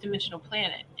as a fifth dimensional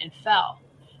planet and fell.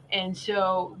 And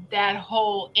so that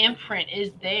whole imprint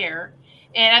is there.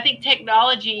 And I think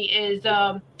technology is,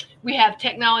 we have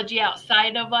technology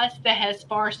outside of us that has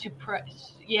far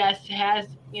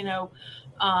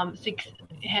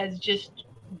has just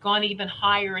gone even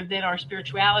higher than our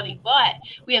spirituality. But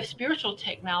we have spiritual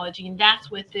technology, and that's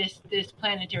what this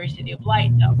planetary city of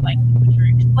light, like what you're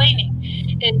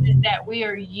explaining, is that we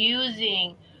are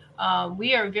using.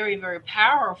 We are very, very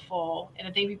powerful, and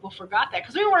I think people forgot that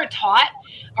because we weren't taught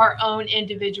our own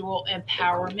individual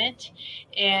empowerment,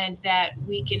 and that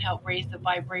we can help raise the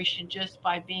vibration just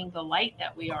by being the light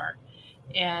that we are,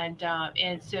 and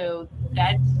so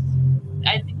I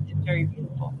think it's very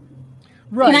beautiful.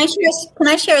 Right? Can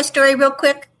I share a story real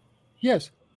quick? Yes.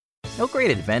 No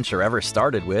great adventure ever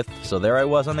started with, so there I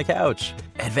was on the couch.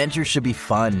 Adventure should be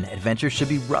fun. Adventure should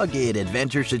be rugged.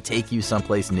 Adventure should take you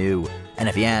someplace new. And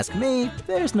if you ask me,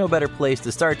 there's no better place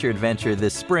to start your adventure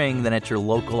this spring than at your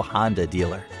local Honda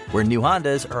dealer, where new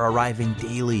Hondas are arriving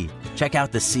daily. Check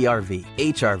out the CR-V,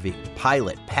 HR-V,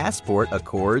 Pilot, Passport,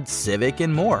 Accord, Civic,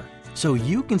 and more. So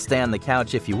you can stay on the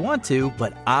couch if you want to,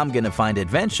 but I'm going to find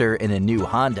adventure in a new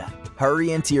Honda.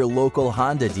 Hurry into your local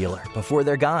Honda dealer before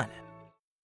they're gone.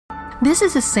 This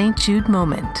is a St. Jude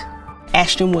moment.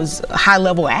 Ashton was a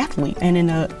high-level athlete, and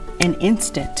in an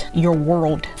instant, your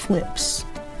world flips.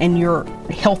 And your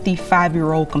healthy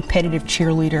 5-year-old competitive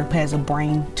cheerleader has a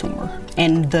brain tumor.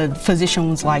 And the physician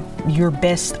was like, your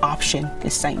best option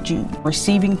is St. Jude.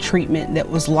 Receiving treatment that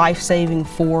was life-saving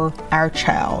for our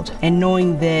child, and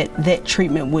knowing that that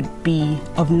treatment would be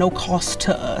of no cost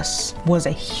to us, was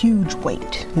a huge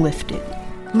weight lifted.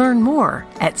 Learn more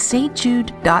at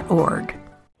stjude.org.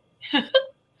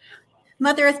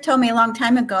 Mother Earth told me a long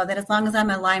time ago that as long as I'm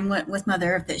in alignment with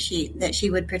Mother Earth, that she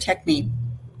would protect me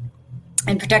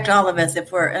and protect all of us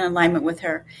if we're in alignment with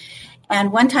her.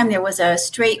 And one time there was a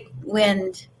straight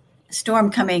wind storm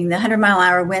coming, the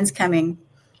 100-mile-an-hour winds coming,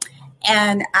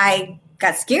 and I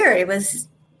got scared. It was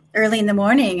early in the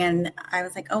morning, and I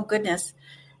was like, oh, goodness.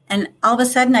 And all of a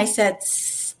sudden I said,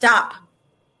 stop.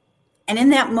 And in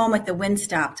that moment, the wind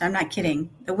stopped. I'm not kidding.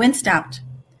 The wind stopped.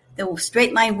 The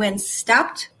straight line wind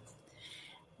stopped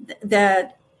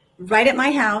right at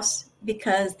my house,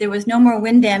 because there was no more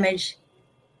wind damage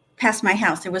past my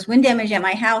house. There was wind damage at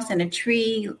my house, and a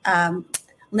tree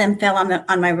limb fell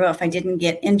on my roof. I didn't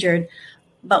get injured.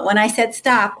 But when I said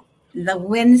stop, the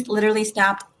winds literally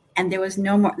stopped, and there was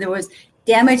no more. There was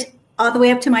damage all the way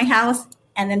up to my house,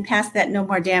 and then past that, no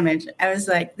more damage. I was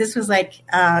like, this was like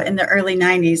in the early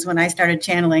 90s when I started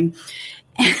channeling.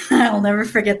 And I'll never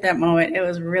forget that moment. It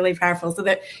was really powerful. So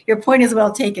that your point is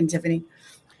well taken, Tiffany.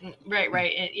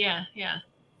 Right. Yeah.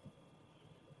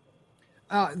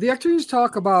 The Arcturians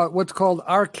talk about what's called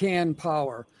Arcan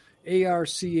power,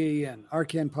 ARCAN,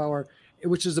 Arcan power,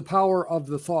 which is the power of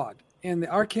the thought. And the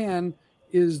Arcan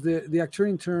is the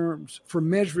Arcturian terms for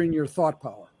measuring your thought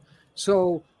power.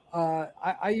 So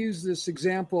I use this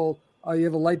example. You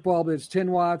have a light bulb that's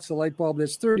 10 watts, a light bulb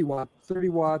that's 30 watts. 30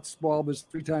 watts bulb is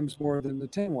 3 times more than the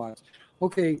 10 watts.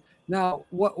 Okay, now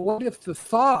what if the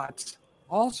thoughts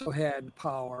also had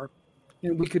power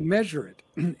and we could measure it?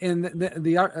 And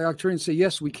the Arcturians say,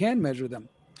 yes, we can measure them.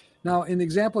 Now, in the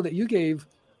example that you gave,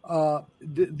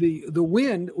 the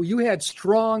wind, you had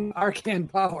strong arcane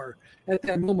power at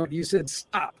that moment. You said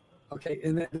stop, okay,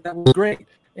 and that was great.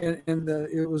 And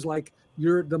it was like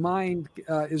the mind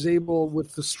is able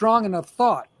with the strong enough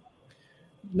thought.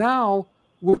 Now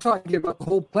we're talking about the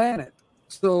whole planet,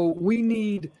 so we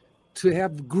need to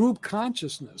have group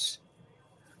consciousness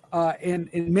and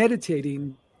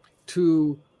meditating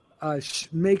to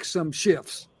make some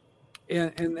shifts,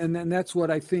 and that's what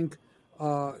I think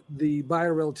the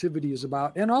biorelativity is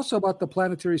about, and also about the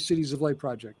Planetary Cities of Light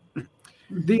project.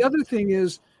 The other thing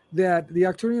is that the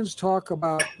Arcturians talk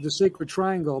about the sacred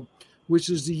triangle, which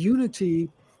is the unity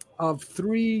of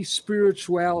three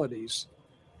spiritualities: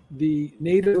 the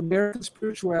Native American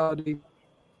spirituality,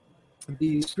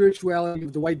 the spirituality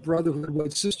of the White Brotherhood,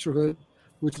 White Sisterhood,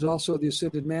 which is also the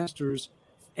Ascended Masters,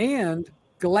 and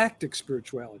galactic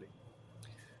spirituality.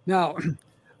 Now,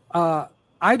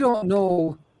 I don't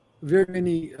know very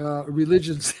many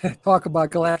religions that talk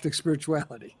about galactic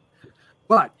spirituality,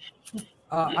 but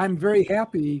I'm very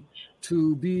happy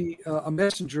to be a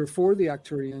messenger for the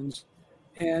Arcturians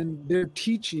and their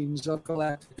teachings of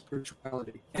galactic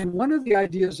spirituality. And one of the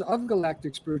ideas of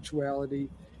galactic spirituality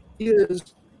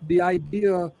is the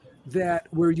idea that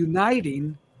we're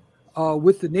uniting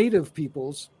with the native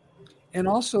peoples, and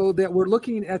also that we're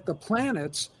looking at the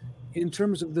planets in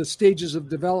terms of the stages of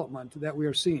development that we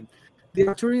are seeing. The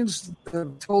Arcturians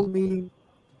told me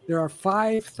there are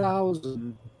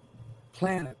 5,000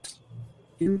 planets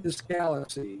in this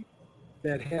galaxy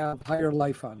that have higher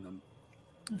life on them.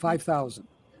 5,000.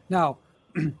 Now,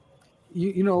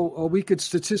 we could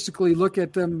statistically look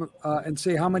at them and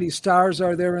say how many stars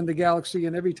are there in the galaxy,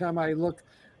 and every time I look,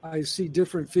 I see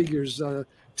different figures.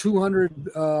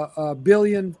 200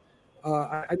 billion.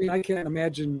 I mean, I can't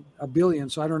imagine a billion,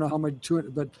 so I don't know how much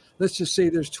 200, but let's just say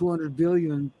there's 200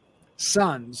 billion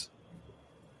suns.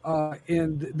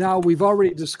 And now we've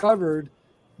already discovered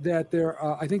that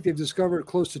I think they've discovered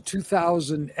close to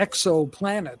 2,000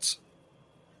 exoplanets.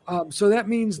 So that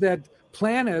means that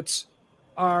planets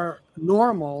are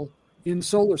normal in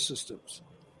solar systems.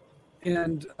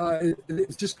 And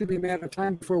it's just going to be a matter of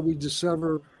time before we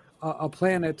discover a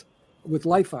planet with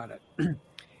life on it.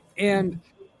 And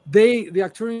the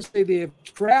Arcturians say they have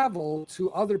traveled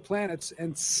to other planets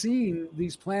and seen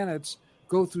these planets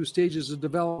go through stages of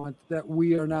development that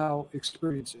we are now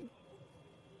experiencing.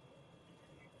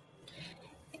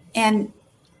 And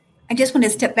I just want to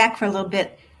step back for a little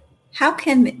bit. How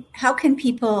can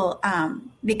people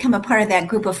become a part of that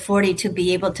group of 40 to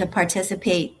be able to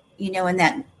participate,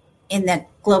 in that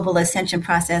global ascension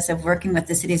process of working with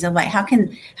the Cities of Light? How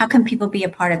can people be a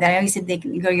part of that? I know you said they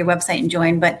can go to your website and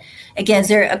join, but again, is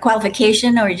there a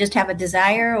qualification, or you just have a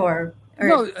desire, or?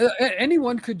 No,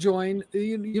 anyone could join.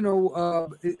 They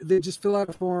just fill out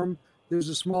a form. There's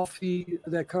a small fee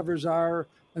that covers our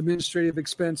administrative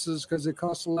expenses because it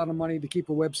costs a lot of money to keep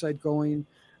a website going,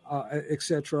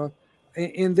 etc.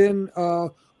 And then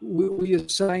we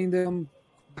assign them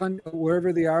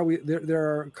wherever they are. There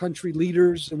are country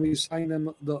leaders, and we assign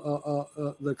them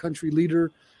the country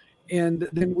leader, and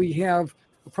then we have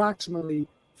approximately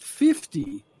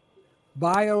 50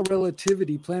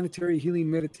 biorelativity planetary healing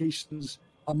meditations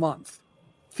a month.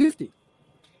 50,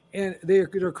 and they're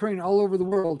occurring all over the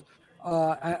world,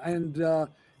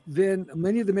 then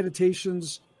many of the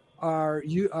meditations are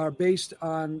based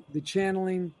on the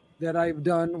channeling that I've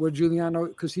done with Giuliano,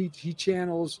 because he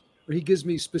channels, or he gives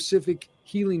me specific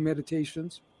healing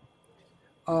meditations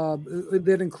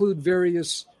that include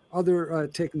various other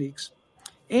techniques.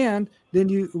 And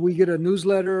then we get a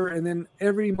newsletter, and then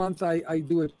every month I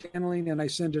do a channeling and I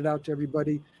send it out to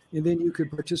everybody, and then you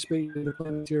could participate in the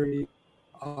Planetary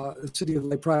City of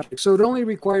Light project. So it only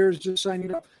requires just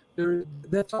signing up.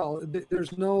 That's all.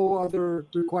 There's no other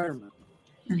requirement.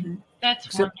 Mm-hmm. That's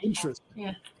except wonderful. Interest.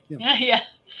 Yeah.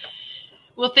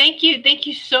 Well, thank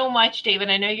you so much, David.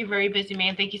 I know you're a very busy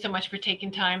man. Thank you so much for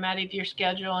taking time out of your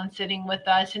schedule and sitting with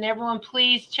us. And everyone,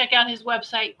 please check out his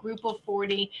website,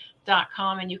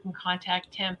 groupof40.com, and you can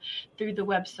contact him through the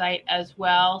website as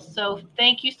well. So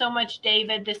thank you so much,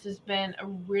 David. This has been a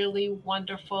really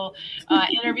wonderful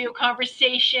interview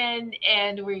we'll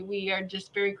and we are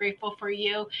just very grateful for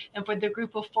you and for the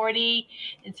Group of 40.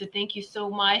 And so thank you so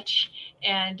much.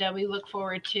 And we look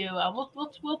forward to,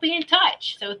 we'll be in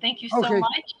touch. So thank you so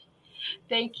much.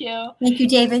 Thank you. Thank you,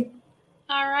 David.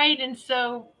 All right. And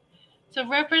so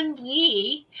Reverend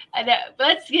Lee,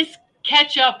 let's just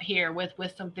catch up here with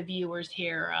some of the viewers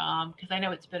here, because I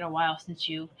know it's been a while since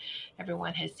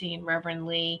everyone has seen Reverend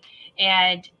Lee,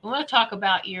 and I want to talk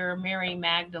about your Mary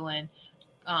Magdalene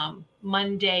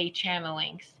Monday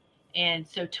channelings And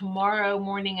so tomorrow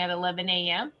morning at 11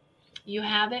 a.m., you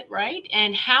have it, right?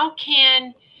 And how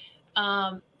can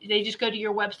they just go to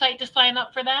your website to sign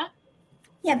up for that?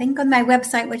 Yeah, they can go to my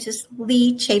website, which is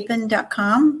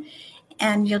leechapin.com,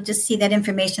 and you'll just see that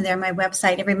information there on my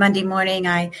website. Every Monday morning,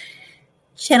 I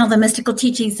channel the mystical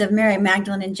teachings of Mary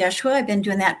Magdalene and Jeshua. I've been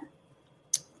doing that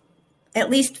at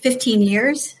least 15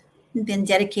 years. I've been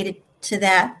dedicated to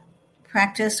that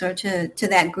practice or to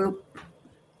that group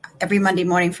every Monday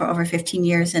morning for over 15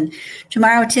 years. And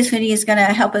tomorrow, Tiffany is going to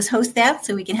help us host that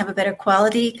so we can have a better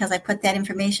quality, because I put that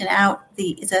information out.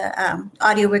 It's a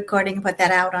audio recording, put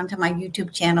that out onto my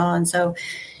YouTube channel. And so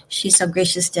she's so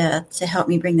gracious to help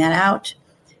me bring that out.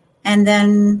 And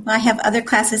then I have other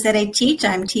classes that I teach.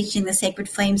 I'm teaching the Sacred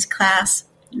Flames class.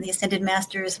 The Ascended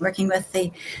Master is working with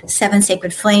the 7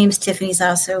 Sacred Flames. Tiffany's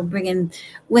also joining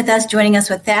us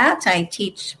with that. I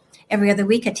teach every other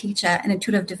week. I teach an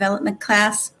intuitive development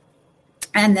class.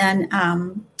 And then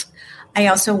I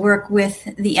also work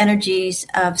with the energies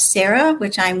of Sarah,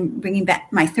 which I'm bringing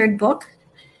back my 3rd book,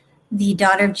 The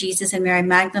Daughter of Jesus and Mary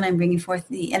Magdalene. I'm bringing forth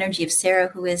the energy of Sarah,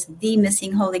 who is the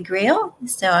missing Holy Grail.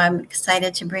 So I'm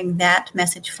excited to bring that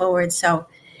message forward. So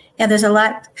yeah, there's a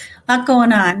lot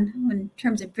going on in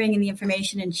terms of bringing the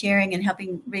information and sharing and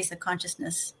helping raise the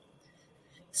consciousness.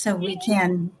 So we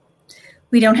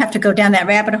don't have to go down that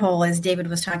rabbit hole as David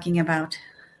was talking about.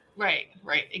 Right.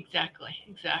 Exactly.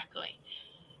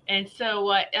 And so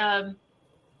what,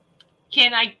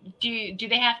 do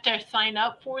they have to sign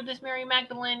up for this Mary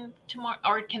Magdalene tomorrow,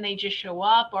 or can they just show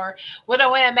up? Or what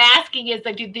I'm asking is,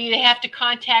 like, do they have to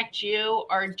contact you,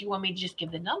 or do you want me to just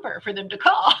give the number for them to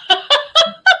call?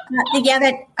 Yeah,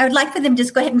 I would like for them to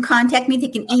just go ahead and contact me. They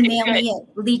can email me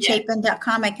at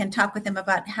leechapin.com. I can talk with them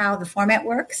about how the format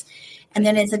works. And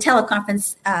then it's a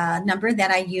teleconference number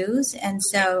that I use. And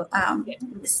so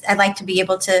I'd like to be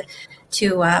able to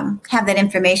have that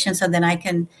information so then I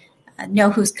can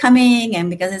know who's coming. And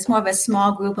because it's more of a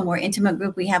small group, a more intimate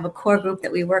group, we have a core group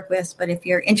that we work with. But if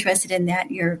you're interested in that,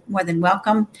 you're more than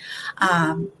welcome.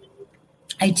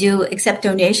 I do accept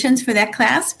donations for that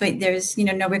class, but there's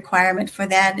no requirement for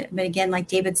that. But again, like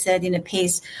David said, it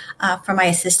pays for my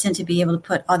assistant to be able to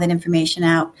put all that information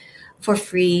out for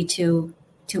free to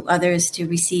others to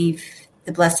receive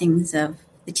the blessings of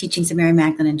the teachings of Mary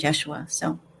Magdalene and Jeshua.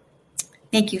 So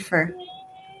thank you for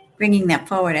bringing that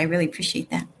forward. I really appreciate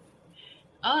that.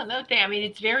 Oh, no, I mean,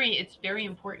 it's very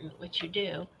important what you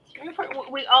do. It's very important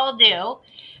what we all do.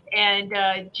 And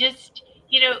I just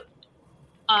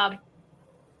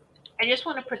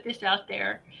want to put this out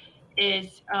there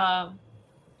is,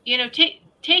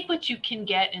 take what you can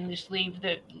get and just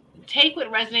take what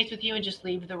resonates with you and just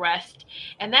leave the rest.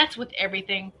 And that's with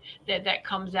everything that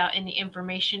comes out in the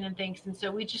information and things. And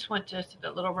so we just want to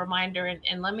a little reminder,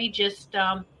 and let me just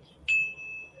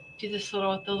do this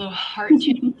little heart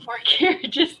tuning fork here,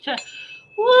 just to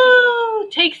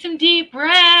take some deep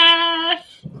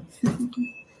breaths.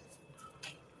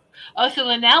 Oh, so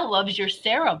Linnell loves your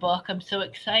Sarah book. I'm so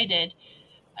excited.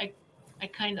 I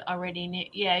kind of already knew.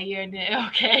 Yeah, you're new.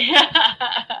 Okay.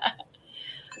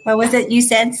 What was it you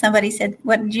said? Somebody said,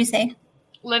 what did you say?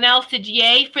 Linnell said,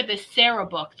 yay for the Sarah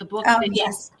book. The book that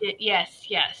yes.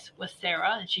 Yes, with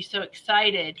Sarah. And she's so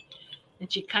excited.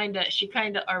 And she kind of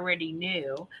already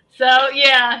knew. So,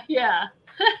 yeah.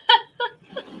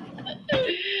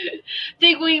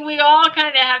 Think we all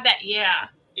kind of have that. Yeah.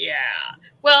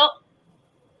 Well,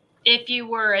 if you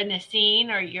were an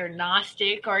Essene or you're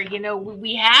Gnostic, or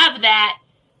we have that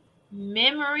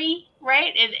memory,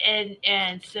 right?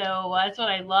 And so that's what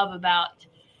I love about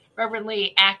Reverend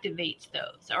Lee activates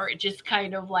those, or it just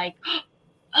kind of like,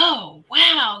 oh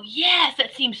wow, yes,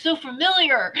 that seems so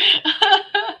familiar.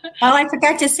 Oh, I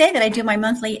forgot to say that I do my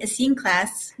monthly Essene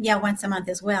class, once a month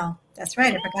as well. That's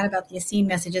right. I forgot about the Essene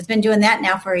messages. Been doing that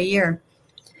now for a year.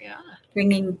 Yeah.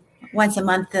 Bringing once a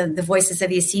month the voices of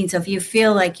the Essenes. So if you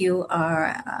feel like you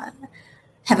are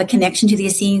have a connection to the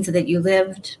Essenes, so that you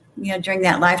lived during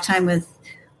that lifetime with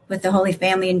the Holy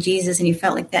Family and Jesus, and you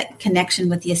felt like that connection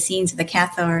with the Essenes or the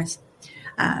Cathars,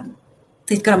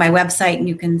 please go to my website and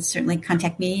you can certainly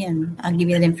contact me, and I'll give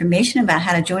you that information about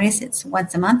how to join us. It's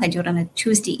once a month. I do it on a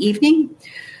Tuesday evening.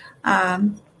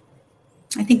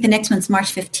 I think the next one's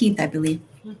March 15th, I believe.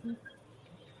 Mm-hmm.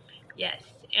 Yes.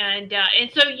 And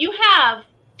so you have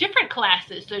different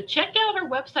classes. So check out her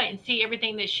website and see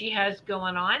everything that she has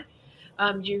going on.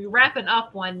 You're wrapping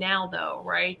up one now, though,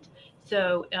 right?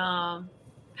 So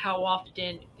how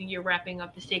often you're wrapping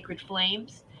up the Sacred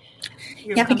Flames?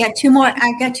 We got two more.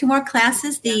 I've got 2 more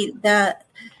classes.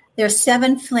 There's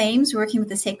 7 flames working with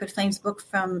the Sacred Flames book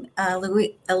from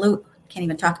Aurelia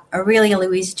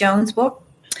Louise Jones' book.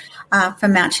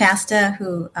 from Mount Shasta,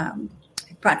 who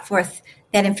brought forth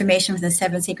that information with the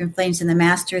 7 Sacred Flames and the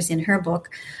Masters in her book.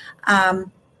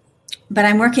 But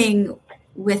I'm working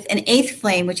with an 8th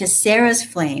flame, which is Sarah's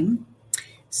flame.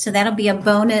 So that'll be a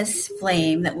bonus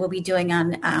flame that we'll be doing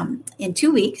on in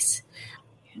 2 weeks,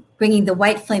 bringing the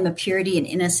white flame of purity and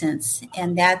innocence.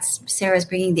 And that's Sarah's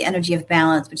bringing the energy of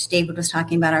balance, which David was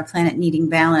talking about, our planet needing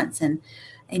balance, and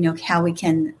how we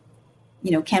can,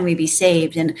 can we be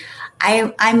saved? And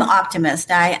I'm an optimist.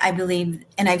 I believe,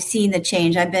 and I've seen the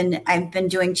change. I've been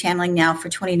doing channeling now for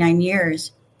 29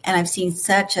 years. And I've seen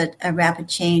such a rapid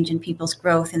change in people's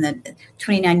growth in the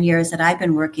 29 years that I've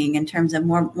been working in terms of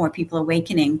more people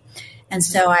awakening. And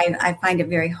so I find it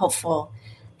very hopeful.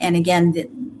 And again,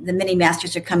 the many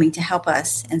masters are coming to help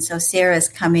us. And so Sarah's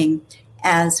coming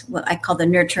as what I call the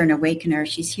nurturer and awakener.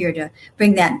 She's here to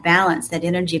bring that balance, that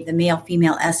energy of the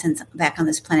male-female essence back on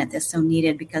this planet that's so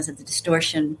needed because of the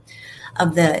distortion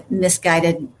of the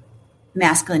misguided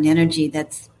masculine energy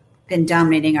that's been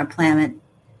dominating our planet.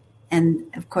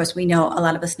 And of course, a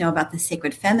lot of us know about the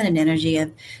sacred feminine energy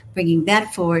of bringing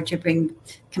that forward to bring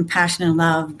compassion and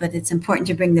love. But it's important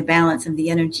to bring the balance of the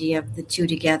energy of the two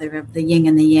together, of the yin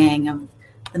and the yang, of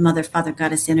the mother, father,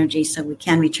 goddess energy, so we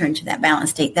can return to that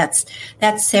balanced state. That's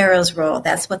Sarah's role.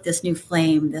 That's what this new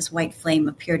flame, this white flame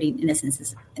of purity and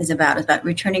innocence is about. It's about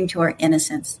returning to our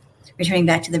innocence, returning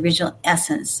back to the original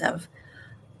essence of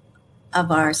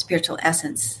our spiritual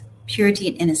essence, purity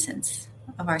and innocence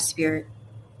of our spirit.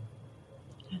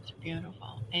 That's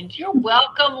beautiful. And you're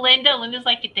welcome, Linda. Linda's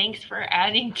like, thanks for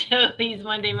adding to Lee's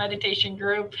Monday meditation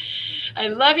group. I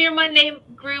love your Monday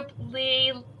group,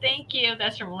 Lee. Thank you.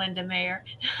 That's from Linda Mayer.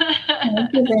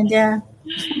 Thank you, Linda.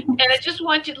 And I just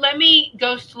want you, let me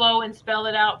go slow and spell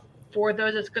it out for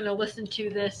those that's going to listen to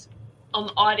this on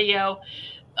audio.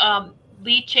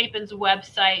 Lee Chapin's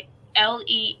website,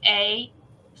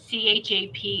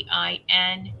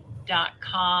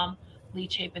 LeaChapin.com.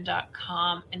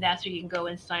 LeeChapin.com, and that's where you can go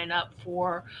and sign up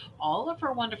for all of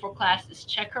her wonderful classes.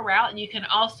 Check her out, and you can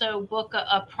also book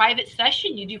a private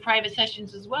session. You do private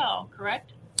sessions as well,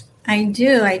 correct? I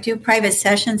do private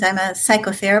sessions. I'm a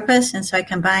psychotherapist, and so I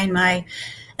combine my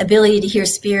ability to hear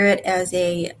spirit as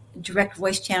a direct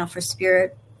voice channel for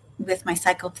spirit with my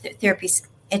psychotherapy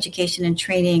education and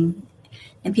training.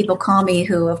 And people call me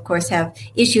who, of course, have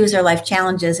issues or life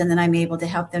challenges, and then I'm able to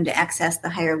help them to access the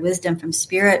higher wisdom from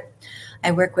spirit. I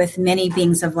work with many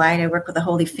beings of light. I work with the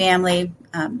Holy Family,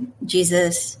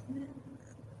 Jesus,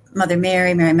 Mother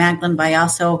Mary, Mary Magdalene, but I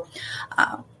also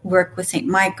work with St.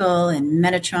 Michael and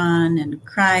Metatron and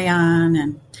Cryon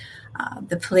and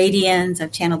the Palladians.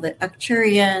 I've channeled the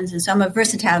Arcturians, and so I'm a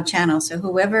versatile channel. So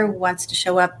whoever wants to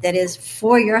show up that is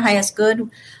for your highest good,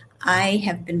 I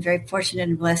have been very fortunate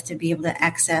and blessed to be able to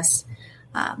access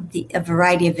a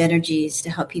variety of energies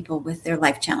to help people with their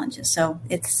life challenges. So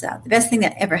it's the best thing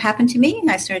that ever happened to me.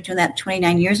 I started doing that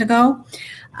 29 years ago.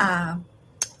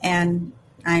 And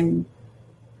I'm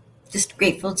just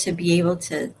grateful to be able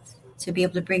to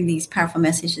bring these powerful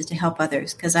messages to help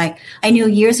others. Because I knew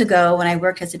years ago when I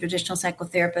worked as a traditional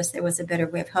psychotherapist, there was a better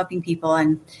way of helping people.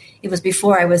 And it was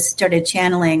before I started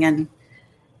channeling,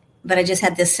 but I just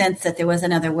had this sense that there was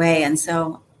another way. And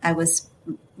so I was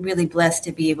really blessed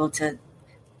to be able to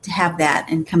have that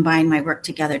and combine my work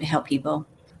together to help people.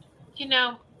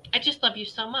 I just love you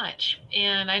so much.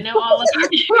 And I know all of your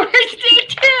viewers do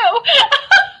too.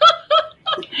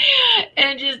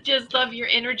 And just love your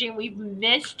energy. And we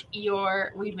missed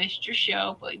your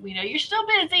show, but we know you're still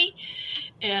busy.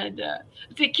 And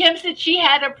so Kim said she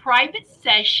had a private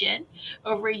session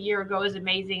over a year ago. It was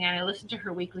amazing. And I listened to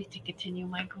her weekly to continue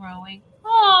my growing.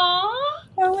 Aww.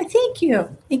 Oh, thank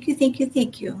you. Thank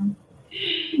you.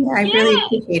 Yeah, I really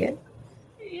appreciate it.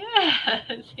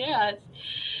 Yes.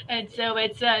 And so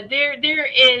it's there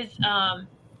is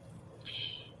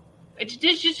it's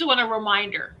just want a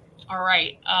reminder. All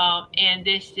right. And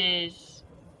this is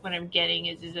what I'm getting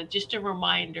is just a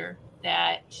reminder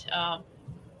that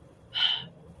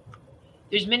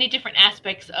there's many different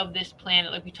aspects of this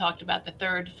planet, like we talked about, the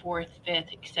 3rd, 4th,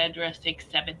 5th, etc., 6th,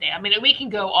 7th day. I mean, we can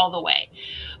go all the way,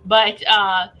 but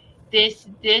this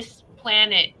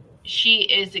planet, she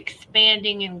is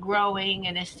expanding and growing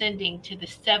and ascending to the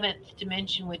 7th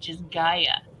dimension, which is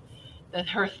Gaia.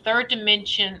 Her 3rd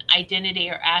dimension identity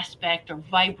or aspect or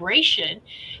vibration,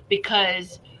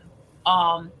 because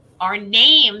our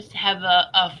names have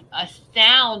a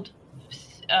sound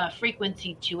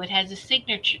frequency to it, has a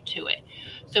signature to it.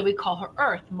 So we call her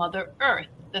Earth, Mother Earth,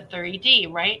 the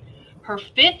 3D, right? Her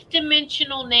 5th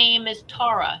dimensional name is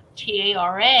Tara,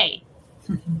 Tara,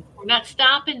 We're not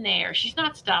stopping there. She's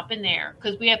not stopping there,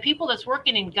 because we have people that's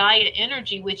working in Gaia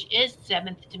energy, which is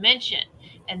 7th dimension,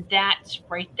 and that's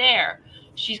right there.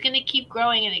 She's going to keep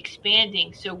growing and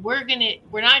expanding. So we're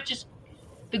not just,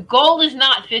 the goal is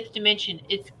not 5th dimension.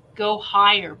 It's go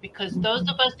higher, because those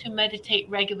of us who meditate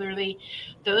regularly,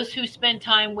 those who spend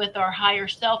time with our higher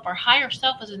self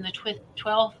is in the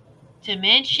 12th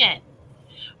dimension.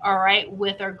 All right,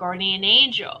 with our guardian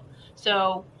angel.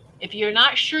 So if you're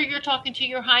not sure you're talking to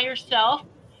your higher self,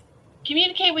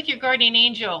 communicate with your guardian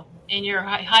angel, and your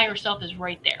higher self is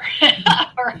right there.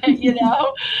 All right,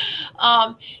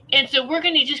 and so we're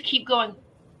going to just keep going.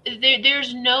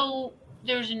 There's no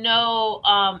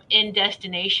end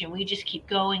destination. We just keep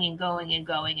going and going and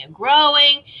going and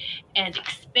growing and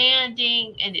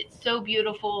expanding, and it's so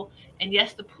beautiful. And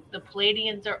yes, the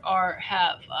Pleiadians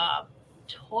have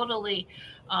totally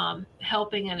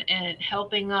helping and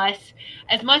helping us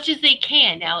as much as they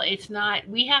can. Now, it's not,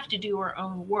 we have to do our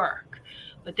own work,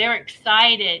 but they're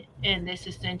excited in this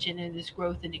ascension and this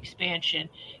growth and expansion,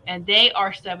 and they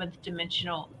are 7th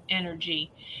dimensional energy.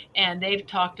 And they've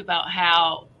talked about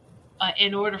how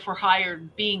in order for higher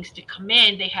beings to come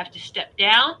in, they have to step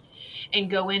down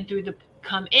and come in through the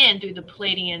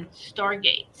Pleiadian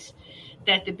stargates.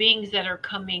 That the beings that are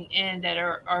coming in that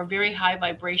are very high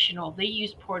vibrational, they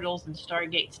use portals and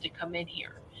stargates to come in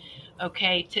here,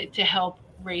 okay, to help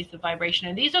raise the vibration.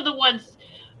 And these are the ones,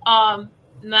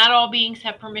 not all beings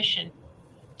have permission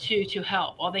to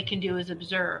help. All they can do is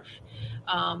observe.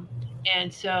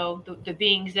 And so the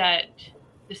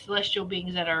celestial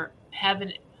beings that are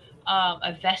having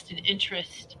a vested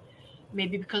interest,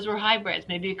 maybe because we're hybrids,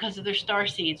 maybe because of their star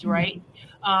seeds, right?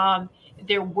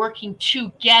 They're working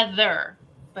together,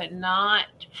 but not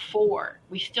for.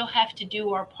 We still have to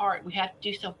do our part. We have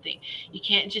to do something. You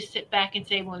can't just sit back and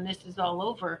say, when this is all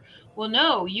over. Well,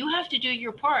 no, you have to do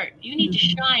your part. You need to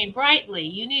shine brightly.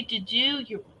 You need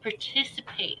to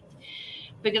participate.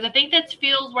 Because I think that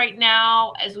feels right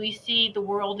now, as we see the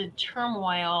world in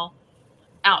turmoil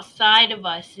outside of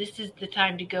us, this is the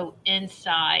time to go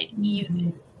inside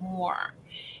even more.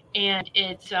 And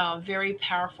it's very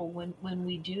powerful when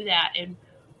we do that. And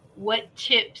what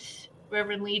tips,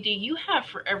 Reverend Lee, do you have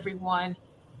for everyone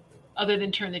other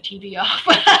than turn the TV off?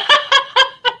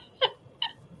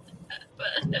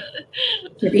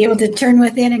 To be able to turn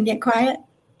within and get quiet?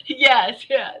 Yes.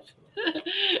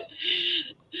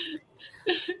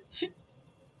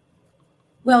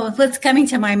 Well, what's coming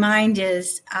to my mind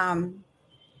is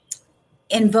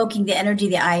invoking the energy,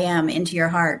 the I am, into your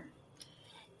heart.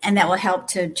 And that will help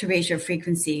to raise your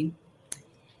frequency.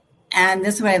 And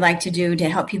this is what I like to do to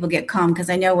help people get calm, because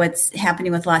I know what's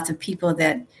happening with lots of people,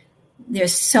 that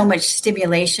there's so much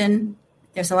stimulation.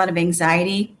 There's a lot of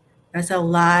anxiety. There's a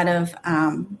lot of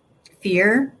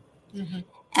fear.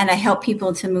 And I help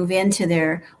people to move into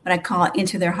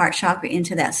into their heart chakra,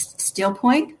 into that still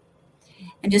point.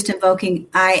 And just invoking,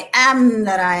 I am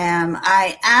that I am.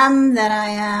 I am that I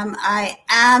am. I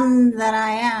am that I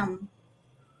am.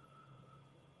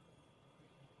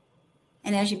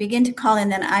 And as you begin to call in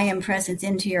that I am presence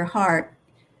into your heart,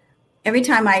 every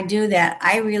time I do that,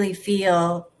 I really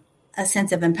feel a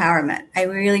sense of empowerment. I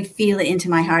really feel it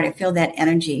into my heart. I feel that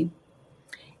energy.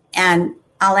 And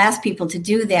I'll ask people to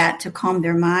do that to calm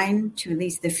their mind, to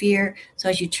release the fear. So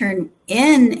as you turn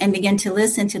in and begin to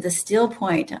listen to the still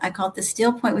point, I call it the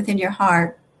still point within your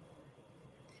heart,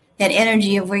 that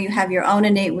energy of where you have your own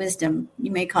innate wisdom.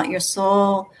 You may call it your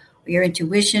soul, or your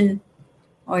intuition,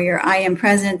 or your I am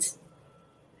presence.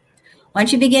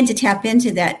 Once you begin to tap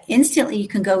into that, instantly you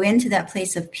can go into that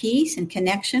place of peace and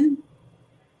connection,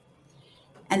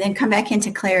 and then come back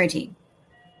into clarity.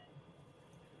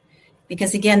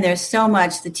 Because again, there's so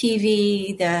much, the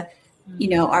TV,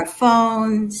 our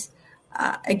phones,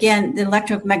 again, the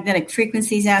electromagnetic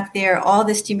frequencies out there, all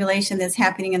the stimulation that's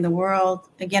happening in the world,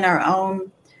 again, our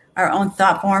own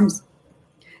thought forms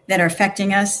that are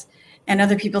affecting us, and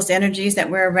other people's energies that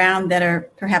we're around that are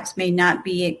perhaps may not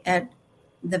be at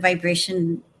the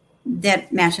vibration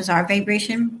that matches our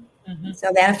vibration.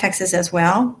 So that affects us as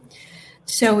well.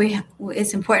 So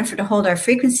it's important to hold our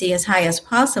frequency as high as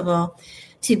possible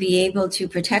to be able to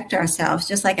protect ourselves,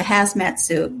 just like a hazmat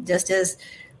suit. Just as,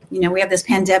 we have this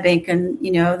pandemic and,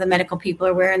 the medical people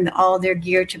are wearing all their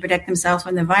gear to protect themselves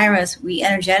from the virus. We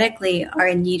energetically are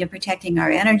in need of protecting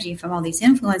our energy from all these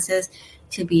influences,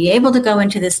 to be able to go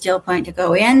into the still point, to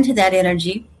go into that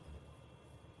energy,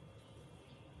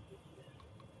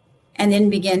 and then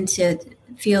begin to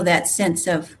feel that sense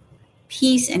of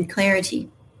peace and clarity.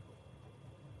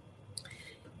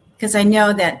 Because I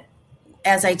know that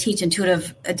as I teach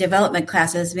intuitive development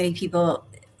classes, many people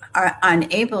are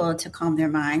unable to calm their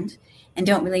mind. and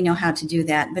don't really know how to do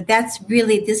that. But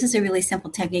this is a really simple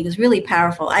technique. It's really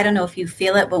powerful. I don't know if you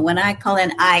feel it, but when I call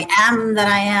in I am that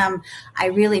I am, I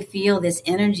really feel this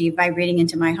energy vibrating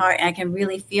into my heart. And I can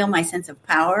really feel my sense of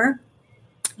power.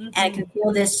 Mm-hmm. And I can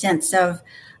feel this sense of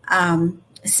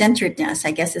centeredness,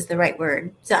 I guess is the right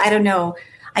word. So I don't know.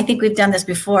 I think we've done this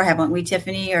before, haven't we,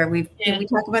 Tiffany? Or did we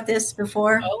talk about this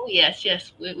before? Oh,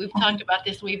 yes. We've talked about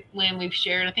this when we've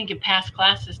shared, I think in past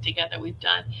classes together we've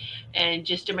done. And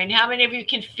just, how many of you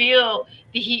can feel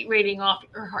the heat radiating off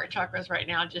your heart chakras right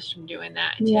now just from doing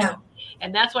that? Yeah.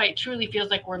 And that's why it truly feels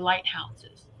like we're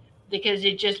lighthouses, because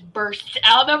it just bursts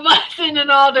out of us in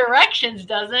all directions,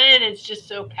 doesn't it? It's just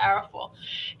so powerful.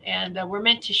 And we're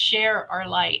meant to share our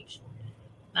light,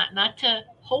 not to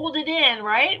hold it in,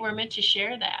 right? We're meant to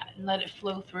share that and let it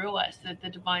flow through us, the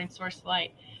divine source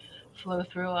light flow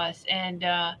through us. And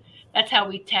that's how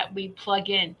we plug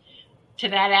in to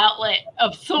that outlet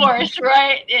of source,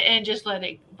 right? And just let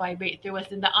it vibrate through us.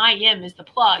 And the I am is the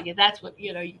plug. And that's what,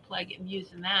 you plug it and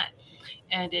using that.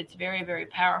 And it's very, very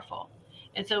powerful.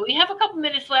 And so we have a couple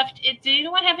minutes left. Do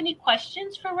anyone have any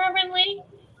questions for Reverend Lee?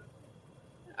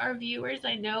 Our viewers,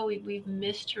 I know we've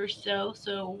missed her so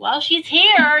while she's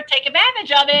here, take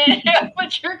advantage of it.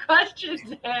 Put your questions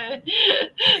in. I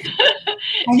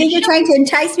think you're trying to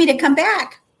entice me to come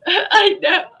back. I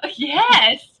know.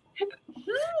 Yes.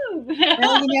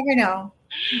 Well, you never know.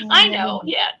 I know.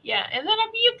 Yeah. And then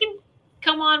you can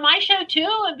come on my show too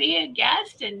and be a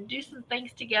guest and do some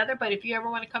things together. But if you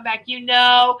ever want to come back, you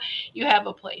have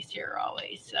a place here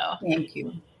always. So thank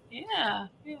you. Yeah.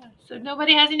 So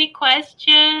nobody has any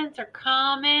questions or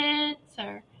comments,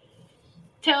 or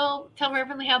tell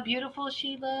Reverend Lee how beautiful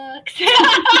she looks.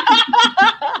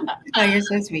 Oh, you're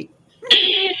so sweet.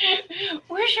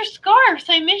 Where's your scarves?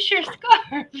 I miss your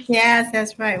scarves. Yes,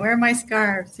 that's right. Where are my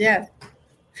scarves? Yes.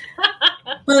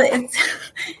 Well,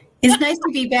 it's nice to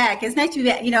be back. It's nice to be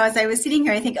back. As I was sitting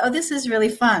here, I think, oh, this is really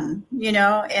fun.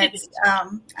 It's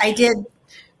I did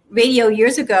radio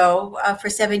years ago for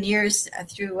 7 years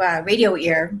through Radio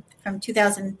Ear from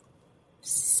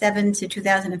 2007 to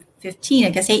 2015, I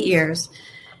guess 8 years.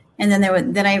 And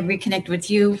then I reconnected with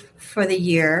you for the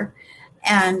year.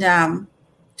 And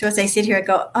so as I sit here, I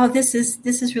go, oh, this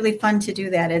is really fun to do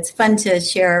that. It's fun to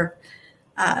share,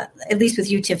 at least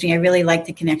with you, Tiffany. I really like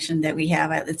the connection that we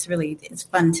have. It's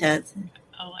fun to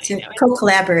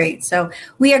co-collaborate. So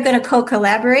we are going to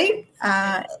co-collaborate.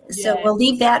 So we'll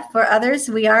leave that for others.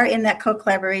 We are in that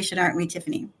co-collaboration, aren't we,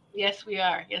 Tiffany? Yes, we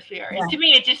are. Yeah. Yeah. And to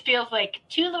me, it just feels like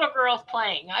two little girls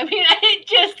playing. It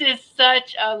just is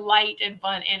such a light and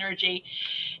fun energy,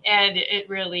 and it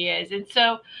really is. And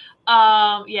so,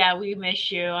 we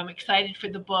miss you. I'm excited for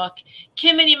the book.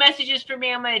 Kim, any messages for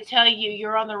me? I'm going to tell you,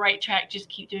 you're on the right track. Just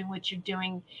keep doing what you're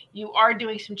doing. You are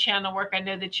doing some channel work. I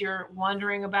know that you're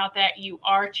wondering about that. You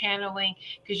are channeling,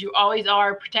 because you always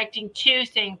are protecting too,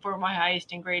 saying for my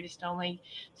highest and greatest only.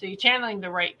 So you're channeling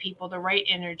the right people, the right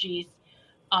energies.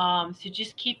 So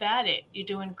just keep at it. You're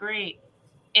doing great.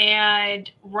 And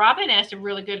Robin asked a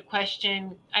really good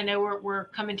question. I know we're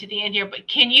coming to the end here, but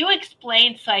can you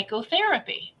explain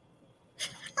psychotherapy?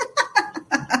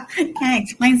 Can I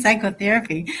explain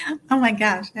psychotherapy? Oh my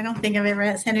gosh, I don't think I've ever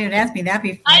had anyone ask me that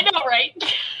before. I know, right?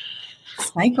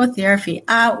 Psychotherapy.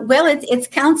 Well, it's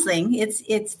counseling. It's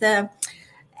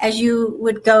as you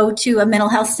would go to a mental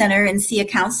health center and see a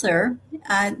counselor.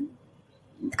 I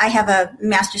have a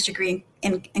master's degree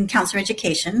in counselor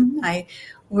education. I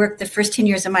worked the first 10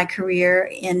 years of my career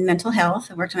in mental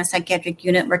health. I worked on a psychiatric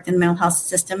unit, worked in the mental health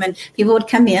system, and people would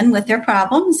come in with their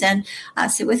problems and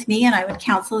sit with me, and I would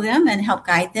counsel them and help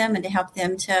guide them and to help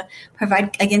them to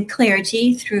provide, again,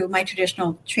 clarity through my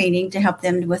traditional training to help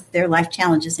them with their life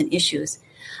challenges and issues.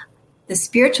 The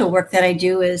spiritual work that I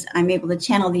do is I'm able to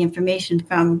channel the information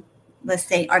from, let's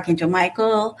say, Archangel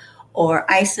Michael or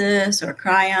Isis or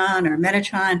Cryon or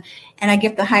Metatron, and I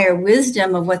give the higher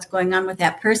wisdom of what's going on with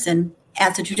that person.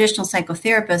 As a traditional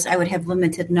psychotherapist, I would have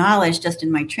limited knowledge just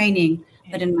in my training,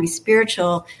 but in my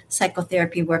spiritual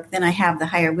psychotherapy work, then I have the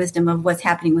higher wisdom of what's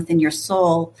happening within your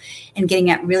soul and getting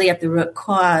at the root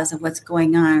cause of what's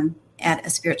going on at a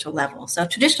spiritual level. So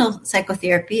traditional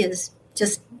psychotherapy is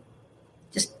just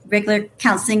regular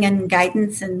counseling and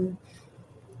guidance and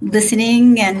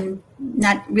listening and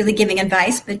not really giving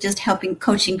advice, but just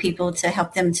coaching people to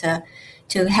help them to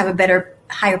have a better,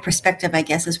 higher perspective, I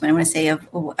guess is what I want to say,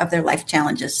 of their life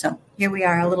challenges. So here we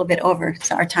are a little bit over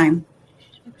our time.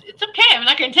 It's okay. I'm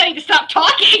not going to tell you to stop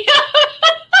talking.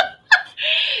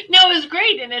 No, it was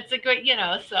great. And it's a good,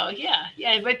 so yeah.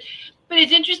 But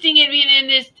it's interesting.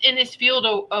 In this field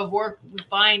of work, we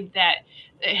find that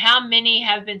how many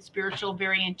have been spiritual,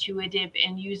 very intuitive,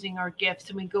 and using our gifts,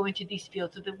 and we go into these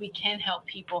fields so that we can help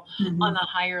people on a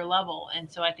higher level.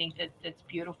 And so I think that's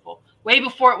beautiful. Way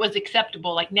before it was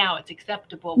acceptable, like now it's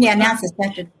acceptable. Yeah, now it's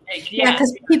accepted. Yeah,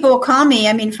 because people will call me,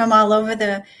 I mean, from all over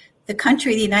the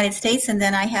country, the United States, and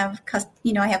then I have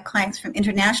clients from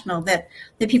international that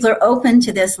people are open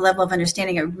to this level of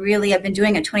understanding. I've been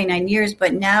doing it 29 years,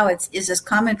 but now it's just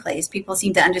commonplace. People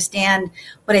seem to understand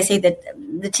what I say, that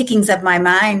the tickings of my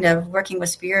mind of working with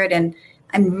spirit, and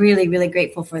I'm really, really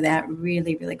grateful for that.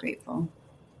 Really, really grateful.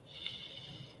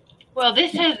 Well,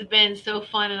 this has been so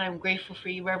fun, and I'm grateful for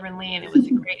you, Reverend Lee, and it was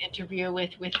a great interview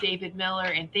with David Miller.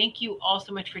 And thank you all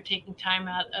so much for taking time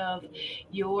out of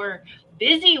your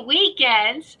busy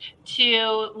weekends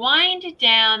to wind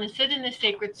down and sit in the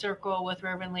sacred circle with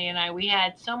Reverend Lee and I. We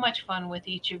had so much fun with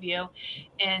each of you,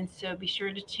 and so be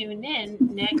sure to tune in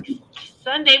next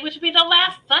Sunday, which will be the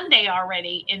last Sunday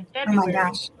already in February. Oh my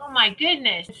gosh! Oh my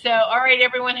goodness! So, all right,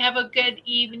 everyone, have a good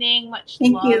evening. Much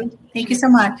love. Thank you so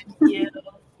much. Thank you.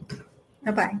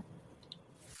 Bye-bye.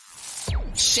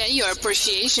 Share your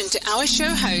appreciation to our show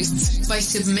hosts by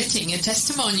submitting a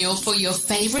testimonial for your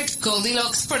favorite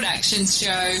Goldilocks Productions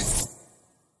show.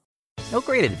 No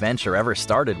great adventure ever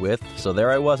started with, so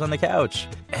there I was on the couch.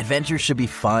 Adventure should be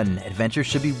fun. Adventure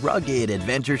should be rugged.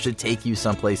 Adventure should take you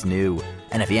someplace new.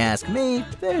 And if you ask me,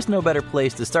 there's no better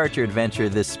place to start your adventure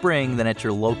this spring than at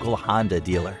your local Honda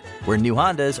dealer, where new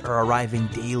Hondas are arriving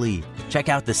daily. Check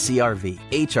out the CR-V,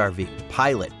 HR-V,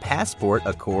 Pilot, Passport,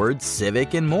 Accord,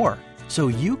 Civic, and more. So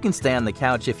you can stay on the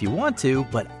couch if you want to,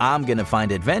 but I'm going to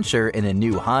find adventure in a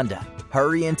new Honda.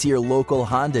 Hurry into your local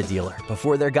Honda dealer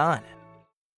before they're gone.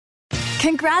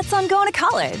 Congrats on going to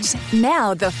college.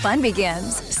 Now the fun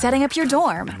begins. Setting up your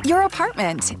dorm, your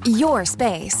apartment, your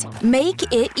space. Make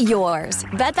it yours.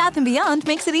 Bed Bath & Beyond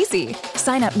makes it easy.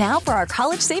 Sign up now for our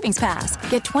college savings pass.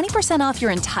 Get 20% off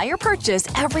your entire purchase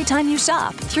every time you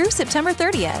shop through September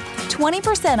 30th.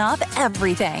 20% off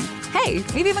everything. Hey,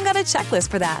 we've even got a checklist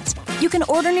for that. You can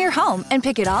order near home and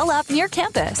pick it all up near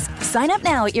campus. Sign up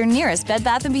now at your nearest Bed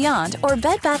Bath & Beyond or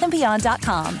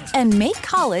bedbathandbeyond.com and make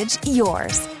college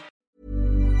yours.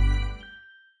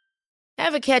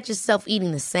 Ever catch yourself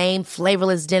eating the same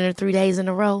flavorless dinner 3 days in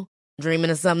a row? Dreaming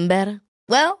of something better?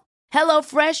 Well,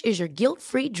 HelloFresh is your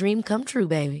guilt-free dream come true,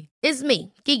 baby. It's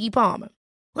me, Keke Palmer.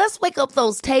 Let's wake up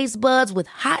those taste buds with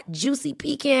hot, juicy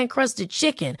pecan-crusted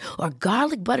chicken or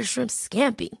garlic butter shrimp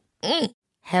scampi.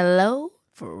 Hello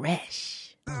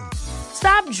Fresh.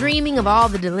 Stop dreaming of all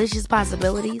the delicious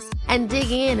possibilities and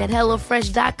dig in at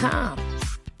HelloFresh.com.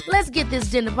 Let's get this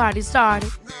dinner party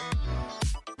started.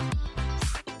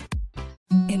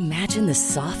 Imagine the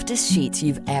softest sheets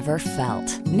you've ever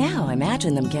felt. Now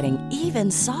imagine them getting even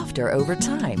softer over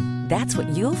time. That's what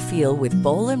you'll feel with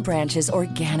Boll & Branch's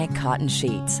organic cotton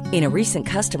sheets. In a recent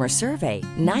customer survey,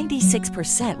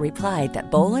 96% replied that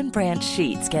Boll & Branch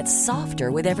sheets get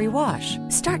softer with every wash.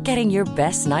 Start getting your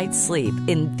best night's sleep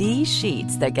in these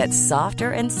sheets that get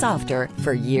softer and softer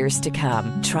for years to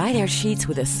come. Try their sheets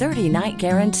with a 30-night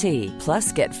guarantee.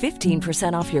 Plus, get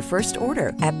 15% off your first order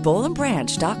at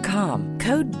bollandbranch.com.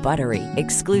 Code BUTTERY.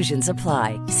 Exclusions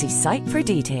apply. See site for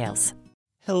details.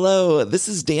 Hello, this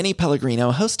is Danny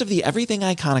Pellegrino, host of the Everything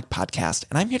Iconic podcast,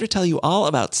 and I'm here to tell you all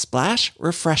about Splash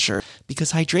Refresher,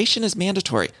 because hydration is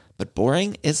mandatory, but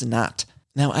boring is not.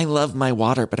 Now, I love my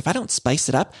water, but if I don't spice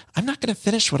it up, I'm not going to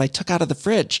finish what I took out of the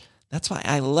fridge. That's why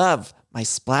I love my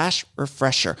Splash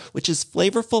Refresher, which is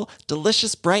flavorful,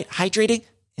 delicious, bright, hydrating,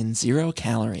 and 0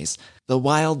 calories. The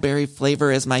wild berry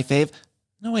flavor is my fave.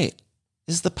 No, wait.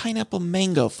 Is the pineapple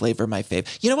mango flavor my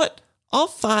fave? You know what? All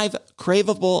 5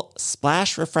 craveable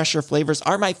Splash Refresher flavors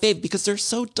are my fave because they're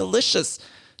so delicious.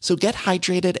 So get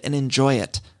hydrated and enjoy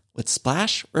it with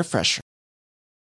Splash Refresher.